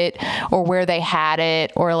budget or where they had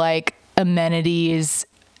it or like amenities.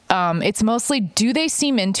 It's mostly, do they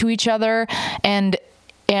seem into each other, and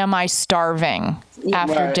am I starving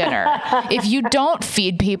after dinner? If you don't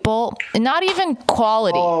feed people, not even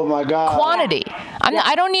quality. Oh my God. Quantity.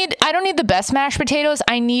 I don't need the best mashed potatoes.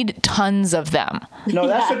 I need tons of them. No,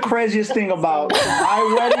 that's the craziest thing about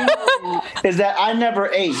my wedding is that I never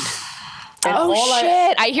ate. And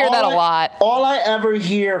I hear that a lot. All I ever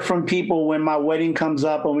hear from people when my wedding comes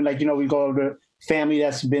up, and we like, you know, we go over to family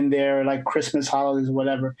that's been there, like Christmas, holidays,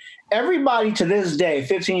 whatever. Everybody to this day,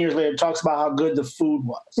 15 years later, talks about how good the food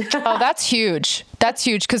was. Oh, that's huge. That's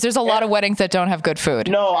huge because there's a lot of weddings that don't have good food.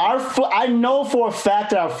 No, I know for a fact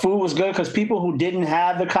that our food was good because people who didn't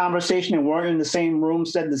have the conversation and weren't in the same room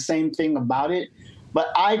said the same thing about it. But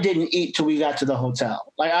I didn't eat till we got to the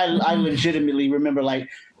hotel. Like I legitimately remember like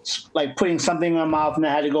putting something in my mouth and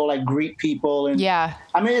I had to go like greet people. And yeah,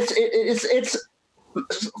 I mean it's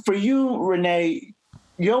for you, Renee,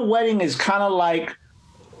 your wedding is kind of like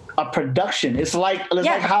a production. It's like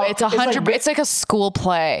it's 100. It's like a school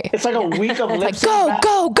play. It's like a week of lip sync.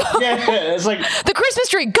 Go. Yeah, it's like the Christmas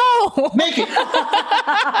tree. Go, make it,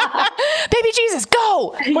 baby Jesus.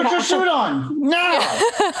 Go, put your suit on now.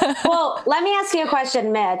 Well, let me ask you a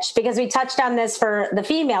question, Mitch, because we touched on this for the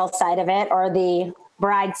female side of it or the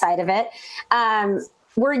bride side of it.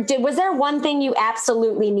 Was there one thing you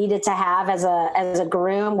absolutely needed to have as a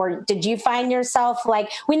groom, or did you find yourself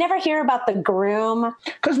like, we never hear about the groom?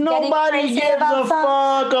 Because nobody gives a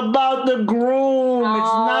fuck about the groom.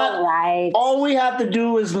 It's not right. All we have to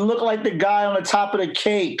do is look like the guy on the top of the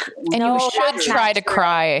cake. And you should try to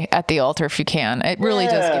cry at the altar if you can. It really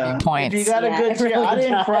does give you points. If you got a good really I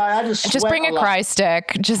didn't cry. I just bring a cry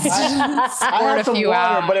stick. Just I had some water,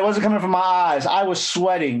 out. But it wasn't coming from my eyes. I was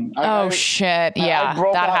sweating. Shit. Yeah.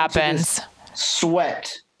 That happens.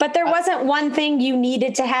 Sweat. But there wasn't one thing you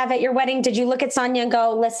needed to have at your wedding. Did you look at Sonia and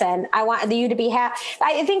go, listen, I want you to be happy?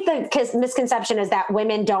 I think the misconception is that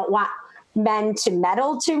women don't want men to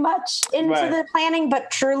meddle too much into the planning. But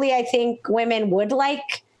truly, I think women would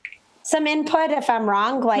like some input, if I'm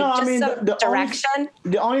wrong, some direction.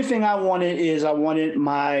 The only thing I wanted is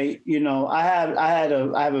my, I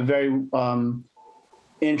have a very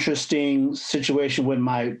interesting situation with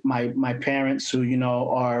my parents who,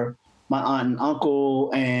 are my aunt and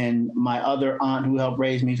uncle and my other aunt who helped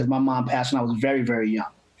raise me because my mom passed when I was very, very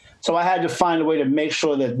young. So I had to find a way to make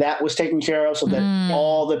sure that was taken care of so that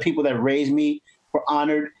all the people that raised me were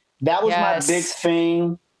honored. That was my big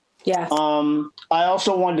thing. Yeah. I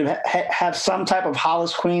also wanted to have some type of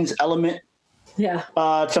Hollis Queens element. Yeah.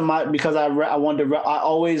 Because I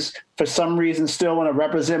always, for some reason, still want to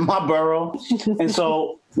represent my borough. And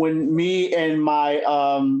so when me and my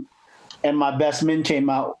best men came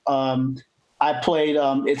out, I played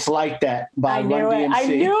 "It's Like That" by Run DMC. I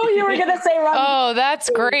knew you were gonna say Run. Oh, that's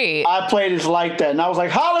great. I played "It's Like That," and I was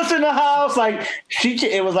like, "Hollis in the house!" Like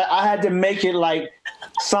it was like I had to make it like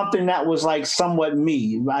something that was like somewhat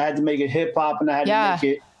me. I had to make it hip hop, and I had to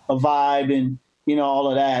make it a vibe, and all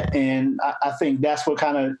of that. And I think that's what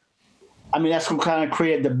kind of. I mean, that's what kind of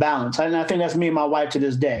created the balance. And I think that's me and my wife to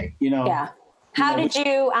this day, Yeah. How did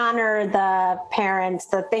you honor the parents,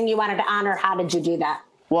 the thing you wanted to honor? How did you do that?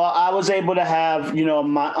 Well, I was able to have,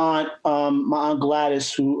 my aunt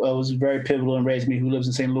Gladys, who was very pivotal and raised me, who lives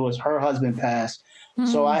in St. Louis. Her husband passed.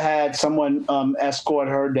 So I had someone escort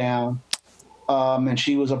her down. And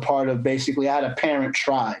she was a part of basically, I had a parent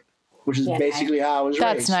tribe, which is basically how I was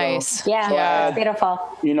raised. That's nice. So that's beautiful.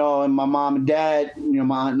 And my mom and dad,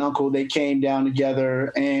 my aunt and uncle, they came down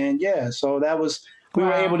together. And so that was,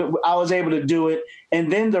 I was able to do it.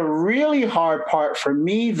 And then the really hard part for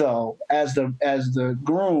me, though, as the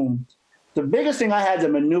groom, the biggest thing I had to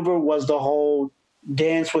maneuver was the whole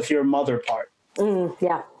dance with your mother part.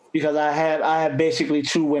 Because I had basically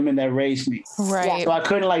two women that raised me. Right. So I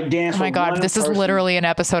couldn't like dance with one person. Oh my God, this is literally an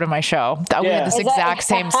episode of my show. We had this exact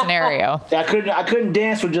same scenario. I couldn't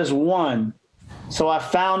dance with just one. So I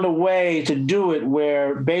found a way to do it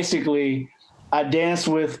where basically I danced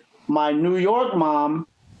with my New York mom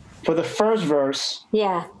for the first verse.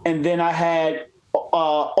 Yeah. And then I had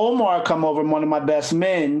Omar come over, one of my best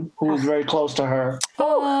men, who was very close to her.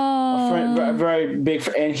 A friend, very big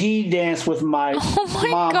friend, and he danced with my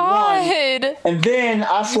mom. God. And then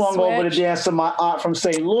I swung over to dance to my aunt from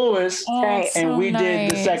St. Louis, and we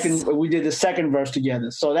did the second verse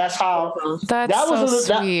together. So that's how that was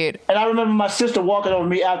sweet. And I remember my sister walking over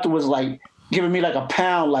me afterwards, like giving me like a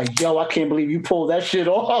pound, like, yo, I can't believe you pulled that shit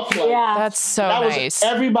off. Like, that's so nice.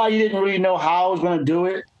 Everybody didn't really know how I was going to do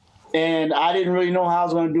it. And I didn't really know how I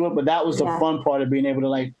was going to do it, but that was the fun part of being able to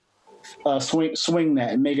like swing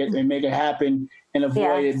that and make it happen and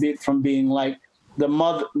avoid it from being like the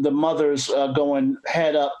mothers going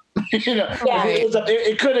head up.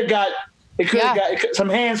 It could have got some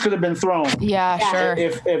hands could have been thrown. Yeah, sure.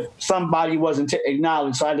 If somebody wasn't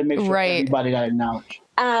acknowledged, so I had to make sure everybody got acknowledged.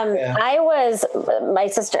 My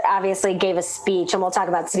sister obviously gave a speech, and we'll talk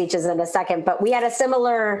about speeches in a second, but we had a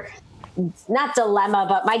similar, not dilemma,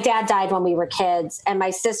 but my dad died when we were kids, and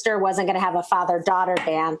my sister wasn't going to have a father-daughter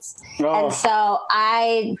dance. And so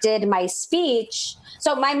I did my speech.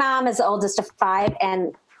 So my mom is the oldest of 5,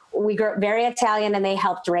 and we grew up very Italian, and they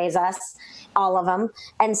helped raise us, all of them.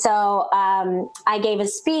 And so I gave a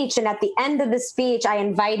speech, and at the end of the speech, I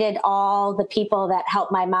invited all the people that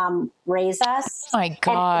helped my mom raise us. Oh my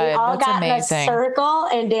God, and we all got amazing. in a circle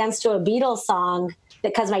and danced to a Beatles song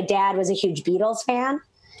because my dad was a huge Beatles fan.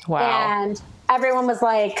 Wow. And everyone was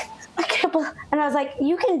like, I can't believe, and I was like,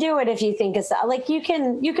 you can do it if you think it's like, you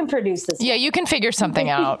can produce this. Yeah. You can figure something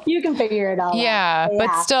out. You can figure it all out. Yeah.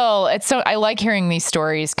 But still, I like hearing these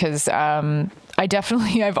stories because,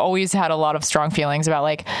 I've always had a lot of strong feelings about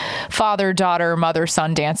like father, daughter, mother,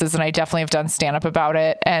 son dances. And I definitely have done stand up about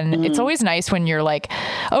it. And it's always nice when you're like,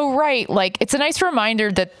 oh, right. Like it's a nice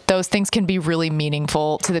reminder that those things can be really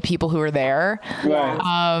meaningful to the people who are there.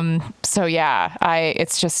 Right. So yeah,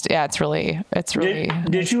 it's really.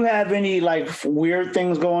 Did you have any like weird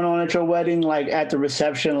things going on at your wedding? Like at the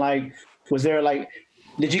reception, like was there like,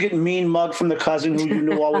 did you get mean mugged from the cousin who you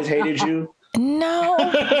knew always hated you? No,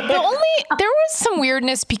 there was some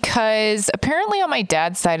weirdness because apparently on my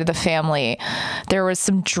dad's side of the family, there was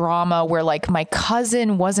some drama where like my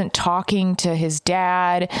cousin wasn't talking to his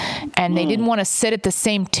dad and they didn't want to sit at the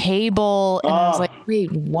same table. And I was like,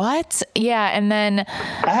 wait, what? Yeah. And then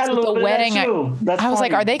I had a little bit wedding, of that too. I was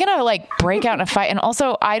like, are they going to like break out in a fight? And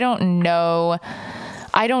also I don't really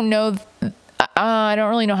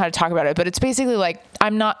know how to talk about it, but it's basically like,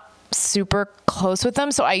 I'm not super close with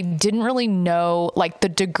them. So I didn't really know like the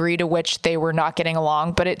degree to which they were not getting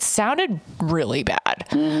along, but it sounded really bad.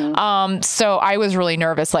 So I was really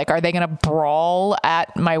nervous. Like, are they going to brawl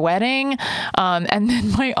at my wedding? And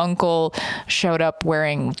then my uncle showed up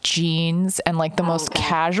wearing jeans and like the most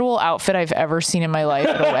casual outfit I've ever seen in my life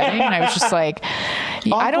at a wedding. And I was just like,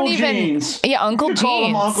 Uncle Jeans. Uncle Jeans. Call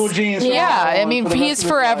him Uncle Jeans. Yeah. I mean, he's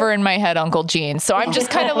forever in my head, Uncle Jeans. So I'm just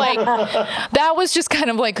kind of like, that was just kind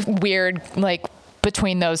of like weird, like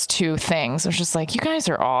between those two things. I was just like, you guys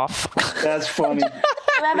are off. That's funny. Did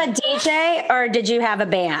you have a DJ or did you have a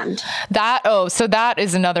band? So that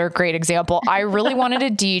is another great example. I really wanted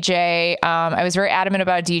a DJ. I was very adamant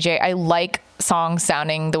about a DJ. I like songs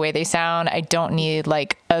sounding the way they sound. I don't need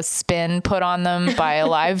like a spin put on them by a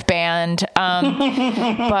live band.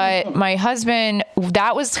 But my husband,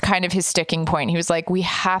 that was kind of his sticking point. He was like, we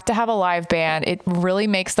have to have a live band. It really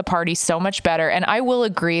makes the party so much better. And I will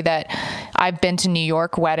agree that I've been to New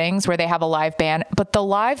York weddings where they have a live band, but the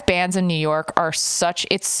live bands in New York are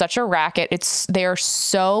it's such a racket. They're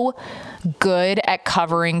so good at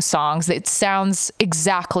covering songs. It sounds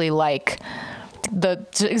exactly like the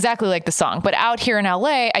song. But out here in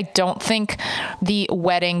LA, I don't think the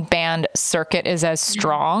wedding band circuit is as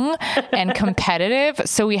strong and competitive.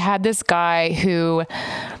 So we had this guy who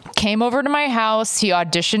came over to my house. He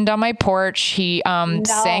auditioned on my porch. He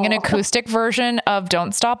sang an acoustic version of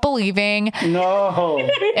Don't Stop Believing. No.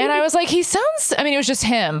 And I was like, it was just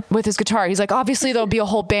him with his guitar. He's like, obviously there'll be a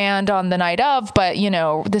whole band on the night of, but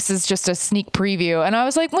this is just a sneak preview. And I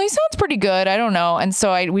was like, well, he sounds pretty good. I don't know. And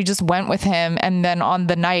so we just went with him. And then on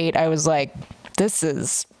the night I was like, this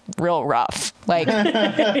is real rough. Like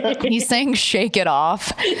he sang Shake It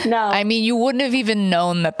Off. No. I mean, you wouldn't have even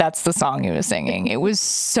known that that's the song he was singing. It was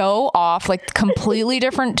so off, like completely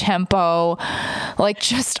different tempo,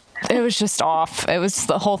 it was just off. It was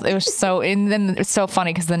and then it's so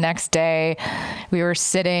funny because the next day we were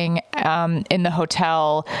sitting in the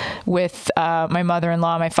hotel with my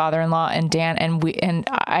mother-in-law, my father-in-law, and Dan, and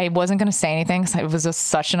I wasn't going to say anything because it was just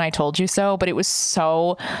such an I told you so, but it was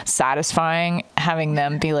so satisfying having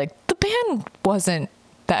them be like, the band wasn't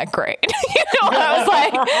that great. I was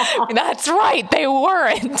like, that's right, they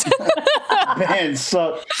weren't. Man,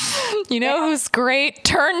 so who's great?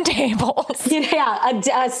 Turntables.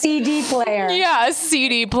 Yeah, a CD player. Yeah, a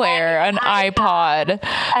CD player, an iPod.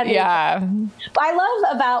 Yeah. I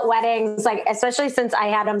love about weddings, like especially since I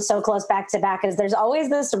had them so close back to back, is there's always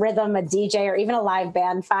this rhythm a DJ or even a live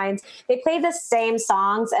band finds. They play the same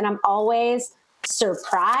songs, and I'm always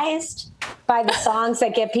surprised by the songs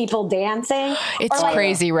that get people dancing. It's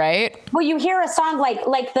crazy, right? Well, you hear a song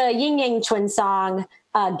like the Ying Yang Twin song,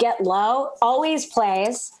 Get Low, always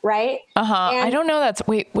plays, right? I don't know.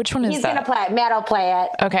 Which one is that? He's going to play it. Matt will play it.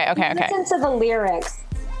 Okay. Listen to the lyrics.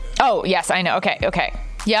 Oh, yes, I know. Okay.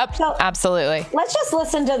 Yep, so, absolutely. Let's just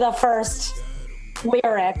listen to the first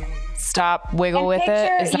lyric. Stop, wiggle with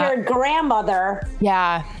it. Is your grandmother.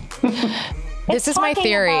 Yeah. This is my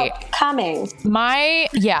theory. Coming. My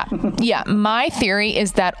theory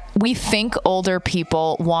is that we think older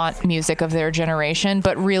people want music of their generation,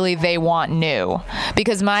 but really they want new.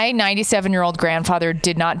 Because my 97-year-old grandfather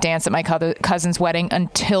did not dance at my cousin's wedding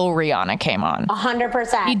until Rihanna came on.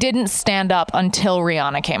 100%. He didn't stand up until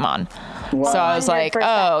Rihanna came on. Wow. So I was like,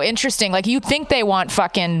 oh, interesting. Like you think they want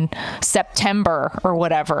fucking September or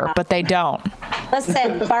whatever, but they don't.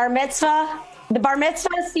 Listen, bar mitzvah. The bar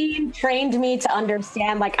mitzvah scene trained me to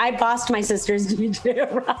understand. Like I bossed my sister's DJ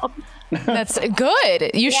around. That's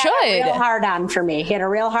good. You should. He had a real hard on for me. He had a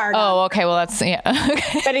real hard on. Oh, okay. Well, that's okay.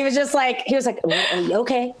 But he was like,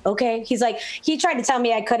 okay. He's like, he tried to tell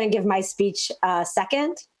me I couldn't give my speech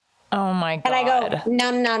second. Oh my God. And I go,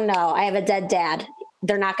 no. I have a dead dad.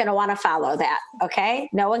 They're not going to want to follow that. Okay.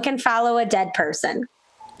 No one can follow a dead person.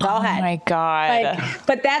 Go ahead. Oh my God.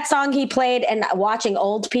 But that song he played and watching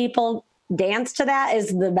old people dance to that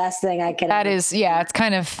is the best thing I can. That is, yeah, it's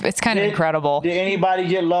kind of incredible. Did anybody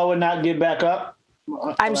get low and not get back up?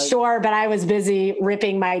 I'm sure, but I was busy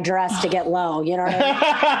ripping my dress to get low. You know what I mean?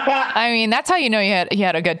 I mean, that's how you know you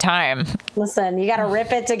had a good time. Listen, you got to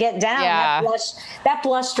rip it to get down. Yeah. That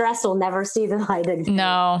blush dress will never see the light again.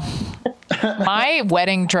 No. My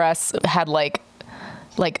wedding dress had like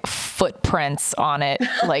footprints on it,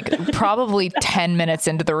 like probably 10 minutes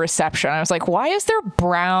into the reception. I was like, why is there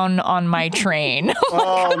brown on my train?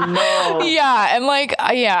 Oh no. Yeah.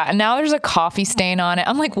 And now there's a coffee stain on it.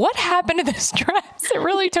 I'm like, what happened to this dress? It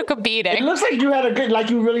really took a beating. It looks like you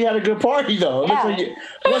really had a good party though. Yeah.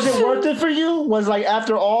 Was it worth it for you? Was like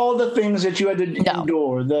after all the things that you had to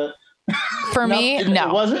endure, for me, no.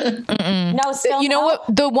 It wasn't? No, still you know what?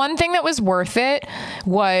 The one thing that was worth it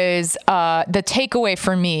was the takeaway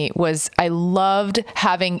for me was I loved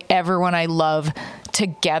having everyone I love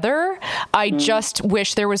together. I just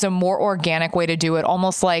wish there was a more organic way to do it.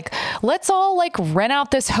 Almost like, let's all like rent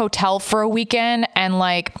out this hotel for a weekend and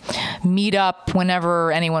like meet up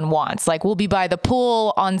whenever anyone wants. Like we'll be by the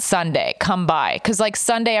pool on Sunday, come by. Cause like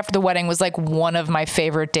Sunday after the wedding was like one of my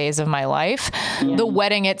favorite days of my life. The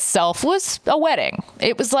wedding itself was a wedding.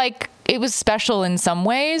 It was like, it was special in some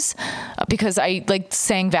ways because I like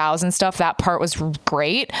sang vows and stuff. That part was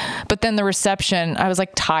great. But then the reception, I was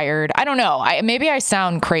like tired. I don't know. Maybe I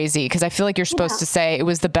sound crazy because I feel like you're supposed to say it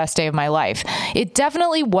was the best day of my life. It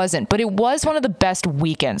definitely wasn't, but it was one of the best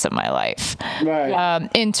weekends of my life. Right.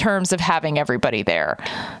 In terms of having everybody there.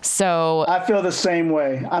 So I feel the same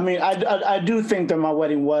way. I mean, I do think that my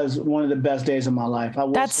wedding was one of the best days of my life.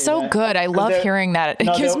 That's so good. I love hearing that.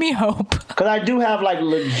 It gives me hope. Because I do have like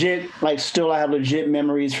legit, like still I have legit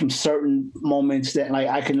memories from certain moments that like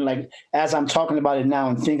I can like, as I'm talking about it now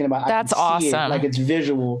and thinking about it, that's awesome. Like it's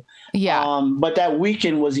visual. Yeah. But that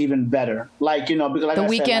weekend was even better. Like, you know, because like the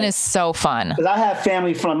weekend is so fun. Because I have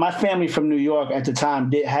my family from New York at the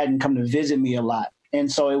time hadn't come to visit me a lot.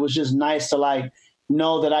 And so it was just nice to like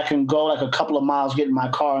know that I can go like a couple of miles, get in my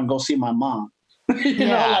car and go see my mom. you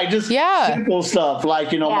know, like just simple stuff.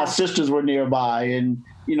 Like, you know, my sisters were nearby and,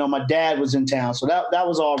 you know, my dad was in town. So that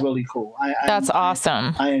was all really cool. That's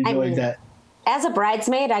awesome. I enjoyed that. As a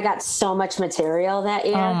bridesmaid, I got so much material that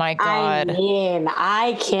year. Oh my God. I mean,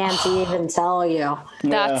 I can't even tell you.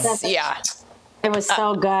 That's It was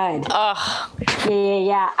so good.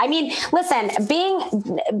 Yeah. I mean, listen,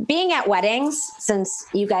 being at weddings, since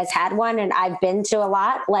you guys had one and I've been to a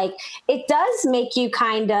lot, like it does make you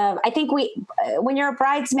kind of, I think when you're a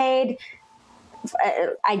bridesmaid,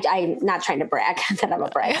 I'm not trying to brag that I'm a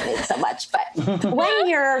bridesmaid so much, but when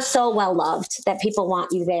you're so well loved that people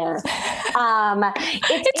want you there,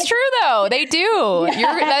 it's true though. They do.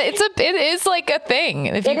 It is like a thing.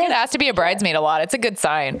 If you get asked to be a bridesmaid a lot, it's a good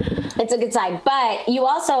sign. It's a good sign. But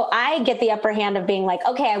I get the upper hand of being like,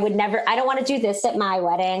 okay, I don't want to do this at my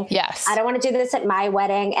wedding. Yes. I don't want to do this at my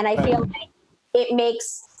wedding. And I feel like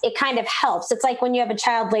it kind of helps. It's like when you have a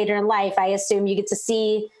child later in life, I assume you get to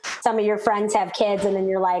see some of your friends have kids and then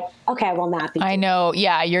you're like, okay, I will not be. I know.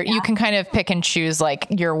 Yeah. You can kind of pick and choose like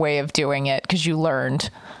your way of doing it because you learned.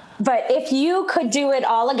 But if you could do it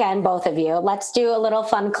all again, both of you, let's do a little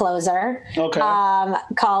fun closer. Okay.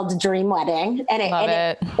 Called Dream Wedding.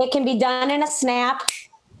 And it can be done in a snap.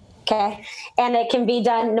 Okay. And it can be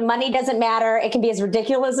done. The money doesn't matter. It can be as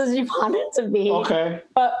ridiculous as you want it to be. Okay.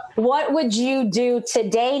 But what would you do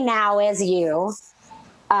today now as you,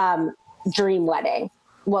 dream wedding?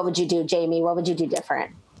 What would you do, Jamie? What would you do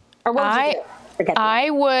different? Or what would you do?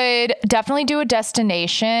 I would definitely do a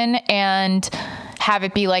destination and have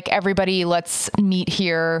it be like, everybody, let's meet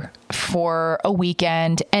here for a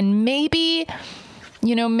weekend and maybe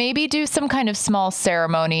do some kind of small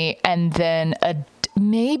ceremony and then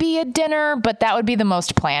maybe a dinner, but that would be the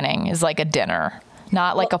most planning is like a dinner,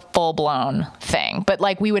 not like a full blown thing, but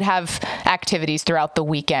like we would have activities throughout the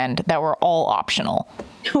weekend that were all optional.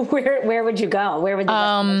 Where would you go? Where would the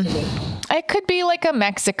destination be? It could be like a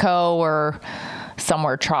Mexico or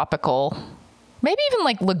somewhere tropical, maybe even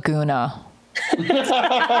like Laguna. You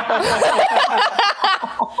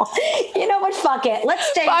know what? Fuck it.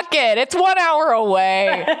 Fuck it. It's 1 hour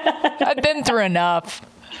away. I've been through enough.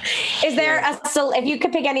 Is there if you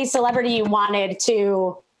could pick any celebrity you wanted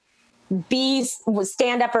to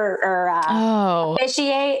stand up or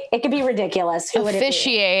officiate, it could be ridiculous. Who would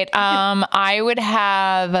officiate? I would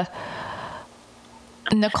have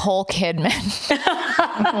Nicole Kidman.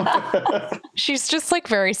 She's just like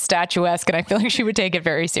very statuesque and I feel like she would take it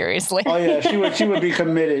very seriously. Oh yeah, she would be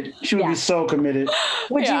committed. She would be so committed.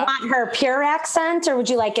 Would you want her pure accent or would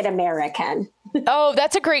you like it American? Oh,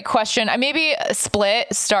 that's a great question. I maybe split,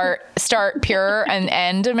 start pure and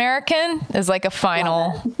end American is like a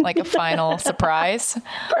final surprise.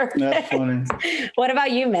 Perfect. That's funny. What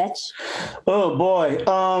about you, Mitch? Oh boy.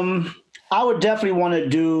 I would definitely want to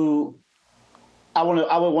do I would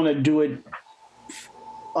want to do it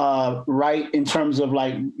right in terms of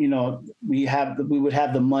like, you know, we would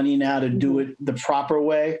have the money now to do it the proper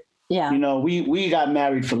way. Yeah. You know, we got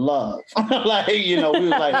married for love. Like, you know, we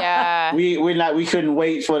was like, we couldn't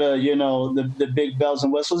wait for the, you know, the big bells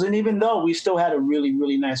and whistles. And even though we still had a really,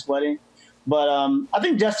 really nice wedding, but I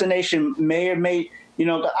think destination may, you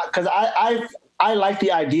know, because I like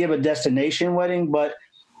the idea of a destination wedding, but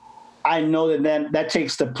I know that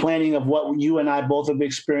takes the planning of what you and I both have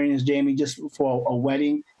experienced, Jamie, just for a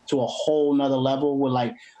wedding to a whole nother level with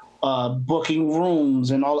like booking rooms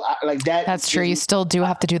and all like that. That's true. You still do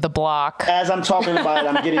have to do the block. As I'm talking about it,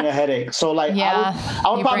 I'm getting a headache. So like, I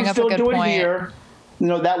would probably still do it here. You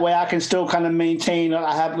know, that way I can still kind of maintain.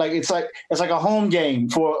 I have like it's like a home game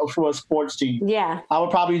for a sports team. Yeah, I would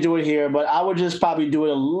probably do it here, but I would just probably do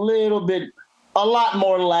it a lot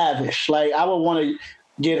more lavish. Like I would want to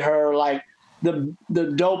get her like the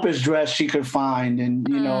dopest dress she could find, and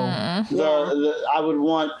you know, I would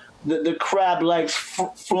want the crab legs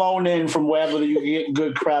flown in from wherever you get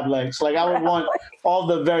good crab legs. Like I would want all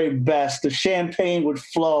the very best. The champagne would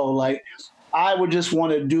flow. Like I would just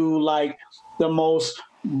want to do like the most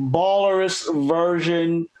ballerous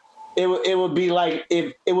version. It would be like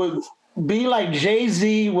if it would be like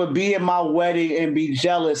Jay-Z would be at my wedding and be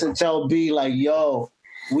jealous and tell B like, yo,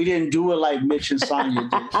 we didn't do it like Mitch and Sonya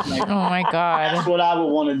did. Like, Oh my God. that's what I would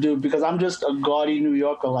want to do because I'm just a gaudy New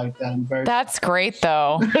Yorker like that. That's great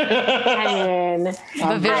though. I mean,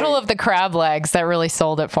 The visual of the crab legs that really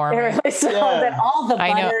sold it for it me. really sold it. All the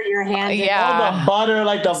I know. butter you're handing. Yeah. All the butter,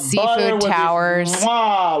 like the Seafood butter with towers. this,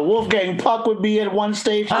 Wolfgang Puck would be at one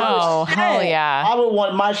stage. Oh, hell yeah. I would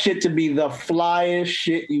want my shit to be the flyest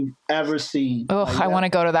shit you've ever seen. Ugh, I want to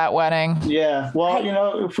go to that wedding. Yeah.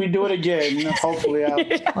 Well, if we do it again, hopefully I'll...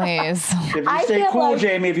 Please. If you stay cool,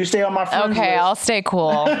 Jamie, if you stay on my friends Okay, list. I'll stay cool.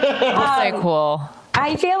 I'll stay cool.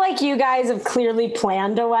 I feel like you guys have clearly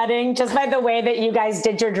planned a wedding just by the way that you guys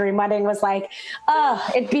did your dream wedding was like, oh,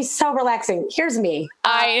 it'd be so relaxing. Here's me.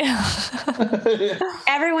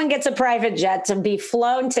 Everyone gets a private jet to be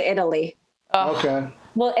flown to Italy. Okay.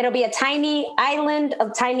 Well, it'll be a tiny island, a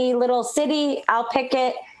tiny little city. I'll pick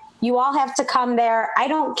it. You all have to come there. I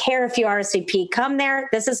don't care if you RSVP. Come there.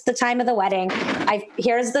 This is the time of the wedding.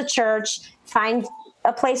 Here's the church. Find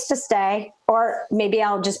a place to stay, or maybe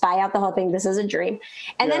I'll just buy out the whole thing. This is a dream.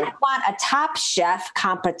 And then I want a Top Chef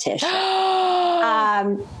competition.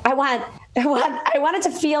 I want it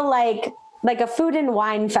to feel like a food and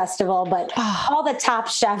wine festival, but all the top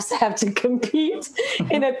chefs have to compete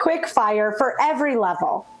in a quick fire for every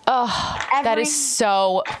level. Oh, that is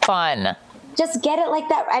so fun. Just get it like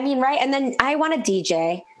that. I mean, right? And then I want a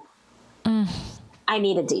DJ. I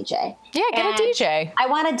need a DJ. Yeah, get a DJ. I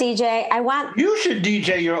want a DJ. You should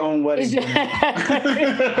DJ your own wedding.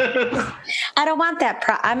 I don't want that.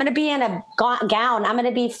 I'm going to be in a gown. I'm going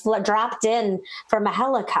to be dropped in from a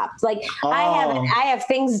helicopter. Like I have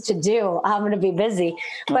things to do. I'm going to be busy.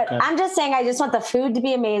 But I'm just saying, I just want the food to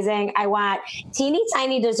be amazing. I want teeny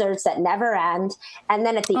tiny desserts that never end. And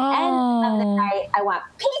then at the end of the night, I want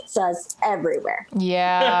pizzas everywhere.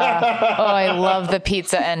 Yeah. Oh, I love the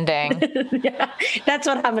pizza ending. Yeah, that's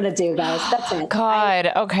what I'm going to do, guys. That's it.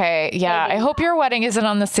 God. Okay. Yeah. I hope your wedding isn't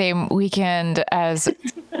on the same weekend as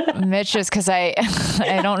Mitch's because I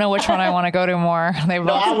don't know which one I want to go to more.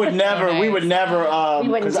 No, I would never. We would never. We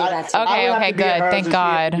wouldn't do that. Okay. Good. Thank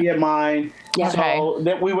God. Be at mine. Yeah. So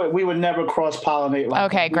that we would never cross pollinate.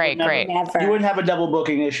 Like Okay. Great. Never. You wouldn't have a double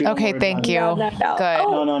booking issue. Okay. Thank you. No.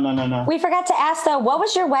 Good. No. We forgot to ask though, what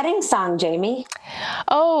was your wedding song, Jamie?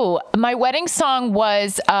 Oh, my wedding song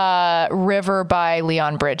was River by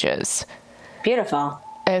Leon Bridges. Beautiful.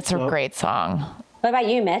 It's a great song. What about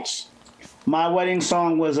you, Mitch? My wedding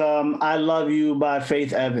song was I Love You by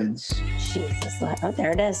Faith Evans. Jesus. Oh,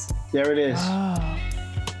 there it is. There it is. Oh.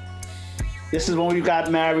 This is when we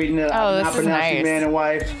got married and not pronouncing nice. man and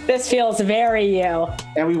wife. This feels very you.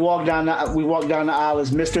 And we walked down the aisle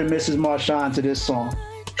as Mr. and Mrs. Marchand to this song.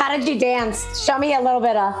 How did you dance? Show me a little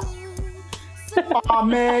bit of. Oh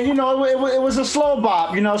man, it was a slow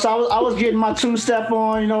bop, so I was getting my two-step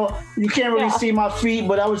on, you can't really see my feet,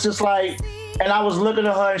 but I was just like, and I was looking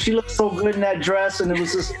at her and she looked so good in that dress, and it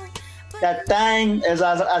was just that thing, as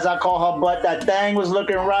I call her butt, that thing was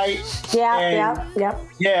looking right. Yeah.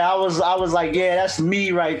 Yeah, I was like, yeah, that's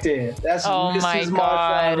me right there. That's Mrs.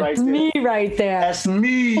 Marchand right there. Me right there. That's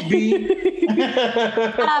me, B.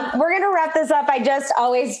 We're gonna wrap this up. I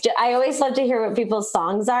always love to hear what people's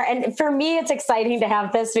songs are, and for me, it's exciting to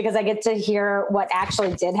have this because I get to hear what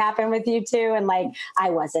actually did happen with you two, and like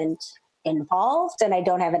I wasn't involved and I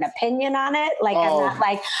don't have an opinion on it. Like I'm not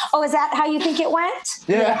like, oh, is that how you think it went?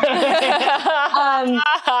 Yeah.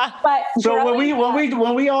 But so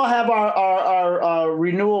when we all have our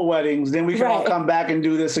renewal weddings, then we can all come back and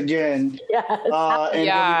do this again. Yes. And then we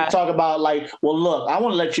can talk about like, well, look, I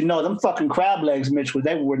want to let you know them fucking crab legs, Mitch,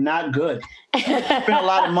 they were not good. Spent a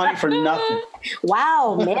lot of money for nothing.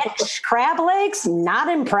 Wow, Mitch, crab legs, not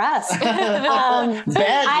impressed.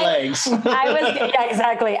 Bad legs.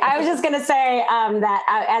 Exactly. I was just gonna say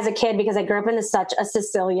that as a kid, because I grew up in such a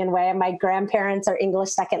Sicilian way, and my grandparents are English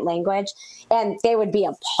second language, and they would be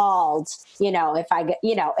appalled,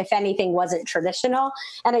 if anything wasn't traditional.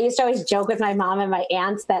 And I used to always joke with my mom and my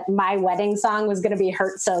aunts that my wedding song was gonna be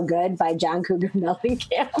 "Hurt So Good" by John Cougar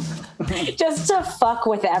Mellencamp, just to fuck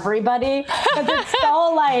with everybody. Because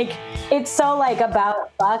it's so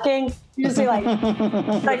about fucking. You just be like,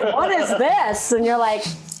 what is this? And you're like,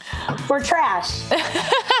 we're trash.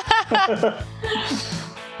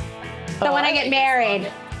 So when I get married,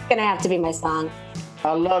 it's gonna have to be my song.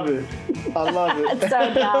 I love it. That's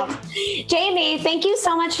so dumb. Jamie, thank you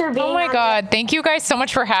so much for being Oh my on God. Thank you guys so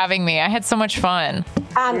much for having me. I had so much fun.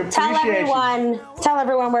 Tell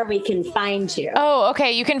everyone where we can find you. Oh,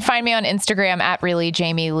 okay. You can find me on Instagram at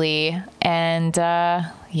reallyjamielee. And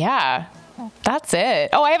yeah, that's it.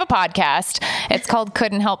 Oh, I have a podcast. It's called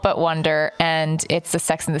Couldn't Help But Wonder. And it's the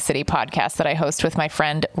Sex and the City podcast that I host with my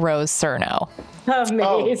friend Rose Cerno.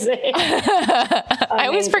 Amazing. I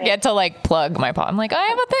always forget to like plug my pod. I'm like, I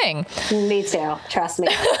have a thing. Me too. Trust me.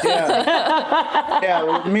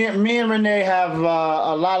 Yeah. Me and Renee have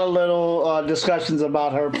a lot of little discussions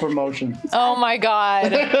about her promotion. Oh my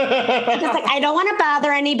God. It's like, I don't want to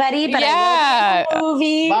bother anybody, but Yeah. I love the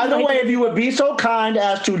movie. By the way, if you would be so kind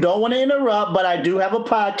as to, don't want to interrupt, but I do have a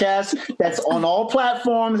podcast that's on all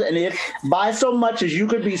platforms, and if by so much as you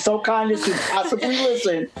could be so kind as to possibly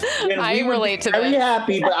listen, then I we would relate be to very this.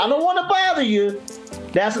 happy, but I don't want to bother you.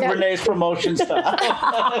 That's Renee's promotion stuff.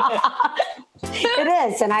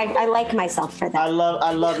 It is, and I like myself for that. I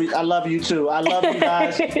love you too. I love you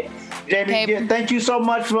guys. Jamie, thank you so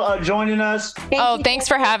much for joining us. Thanks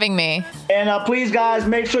for having me. And please, guys,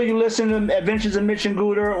 make sure you listen to Adventures of Mitch and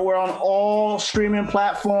Gooter. We're on all streaming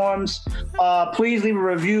platforms. Please leave a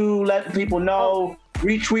review. Let people know.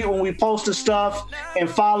 Retweet when we post the stuff, and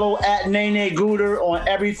follow at Nene Gooter on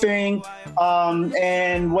everything.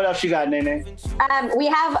 And what else you got, Nene? We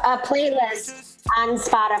have a playlist on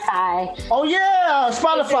Spotify. Oh yeah,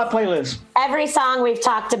 Spotify playlist. Every song we've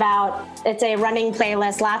talked about, it's a running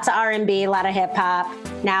playlist. Lots of R&B, a lot of hip hop.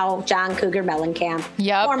 Now John Cougar Mellencamp.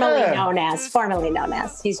 Yep. Formerly known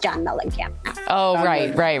as. He's John Mellencamp. Oh,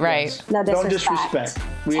 right. Yes. No disrespect. Don't disrespect.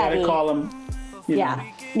 We had to call him. Yeah.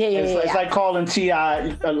 It's like calling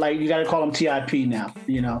T.I. Like you got to call him T.I.P. now.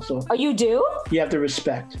 So. Oh, you do? You have to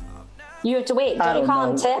respect. You have to wait. Do you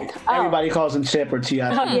call him Tip? Everybody calls him Tip or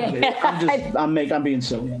T.I.P. Oh, yeah. I'm being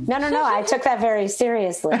silly. No. I took that very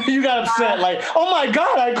seriously. You got upset, like, oh my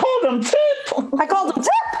God, I called him Tip. I called him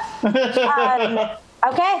Tip.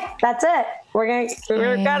 Okay, that's it. We're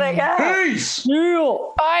gonna go. Peace.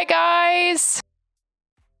 Bye, guys.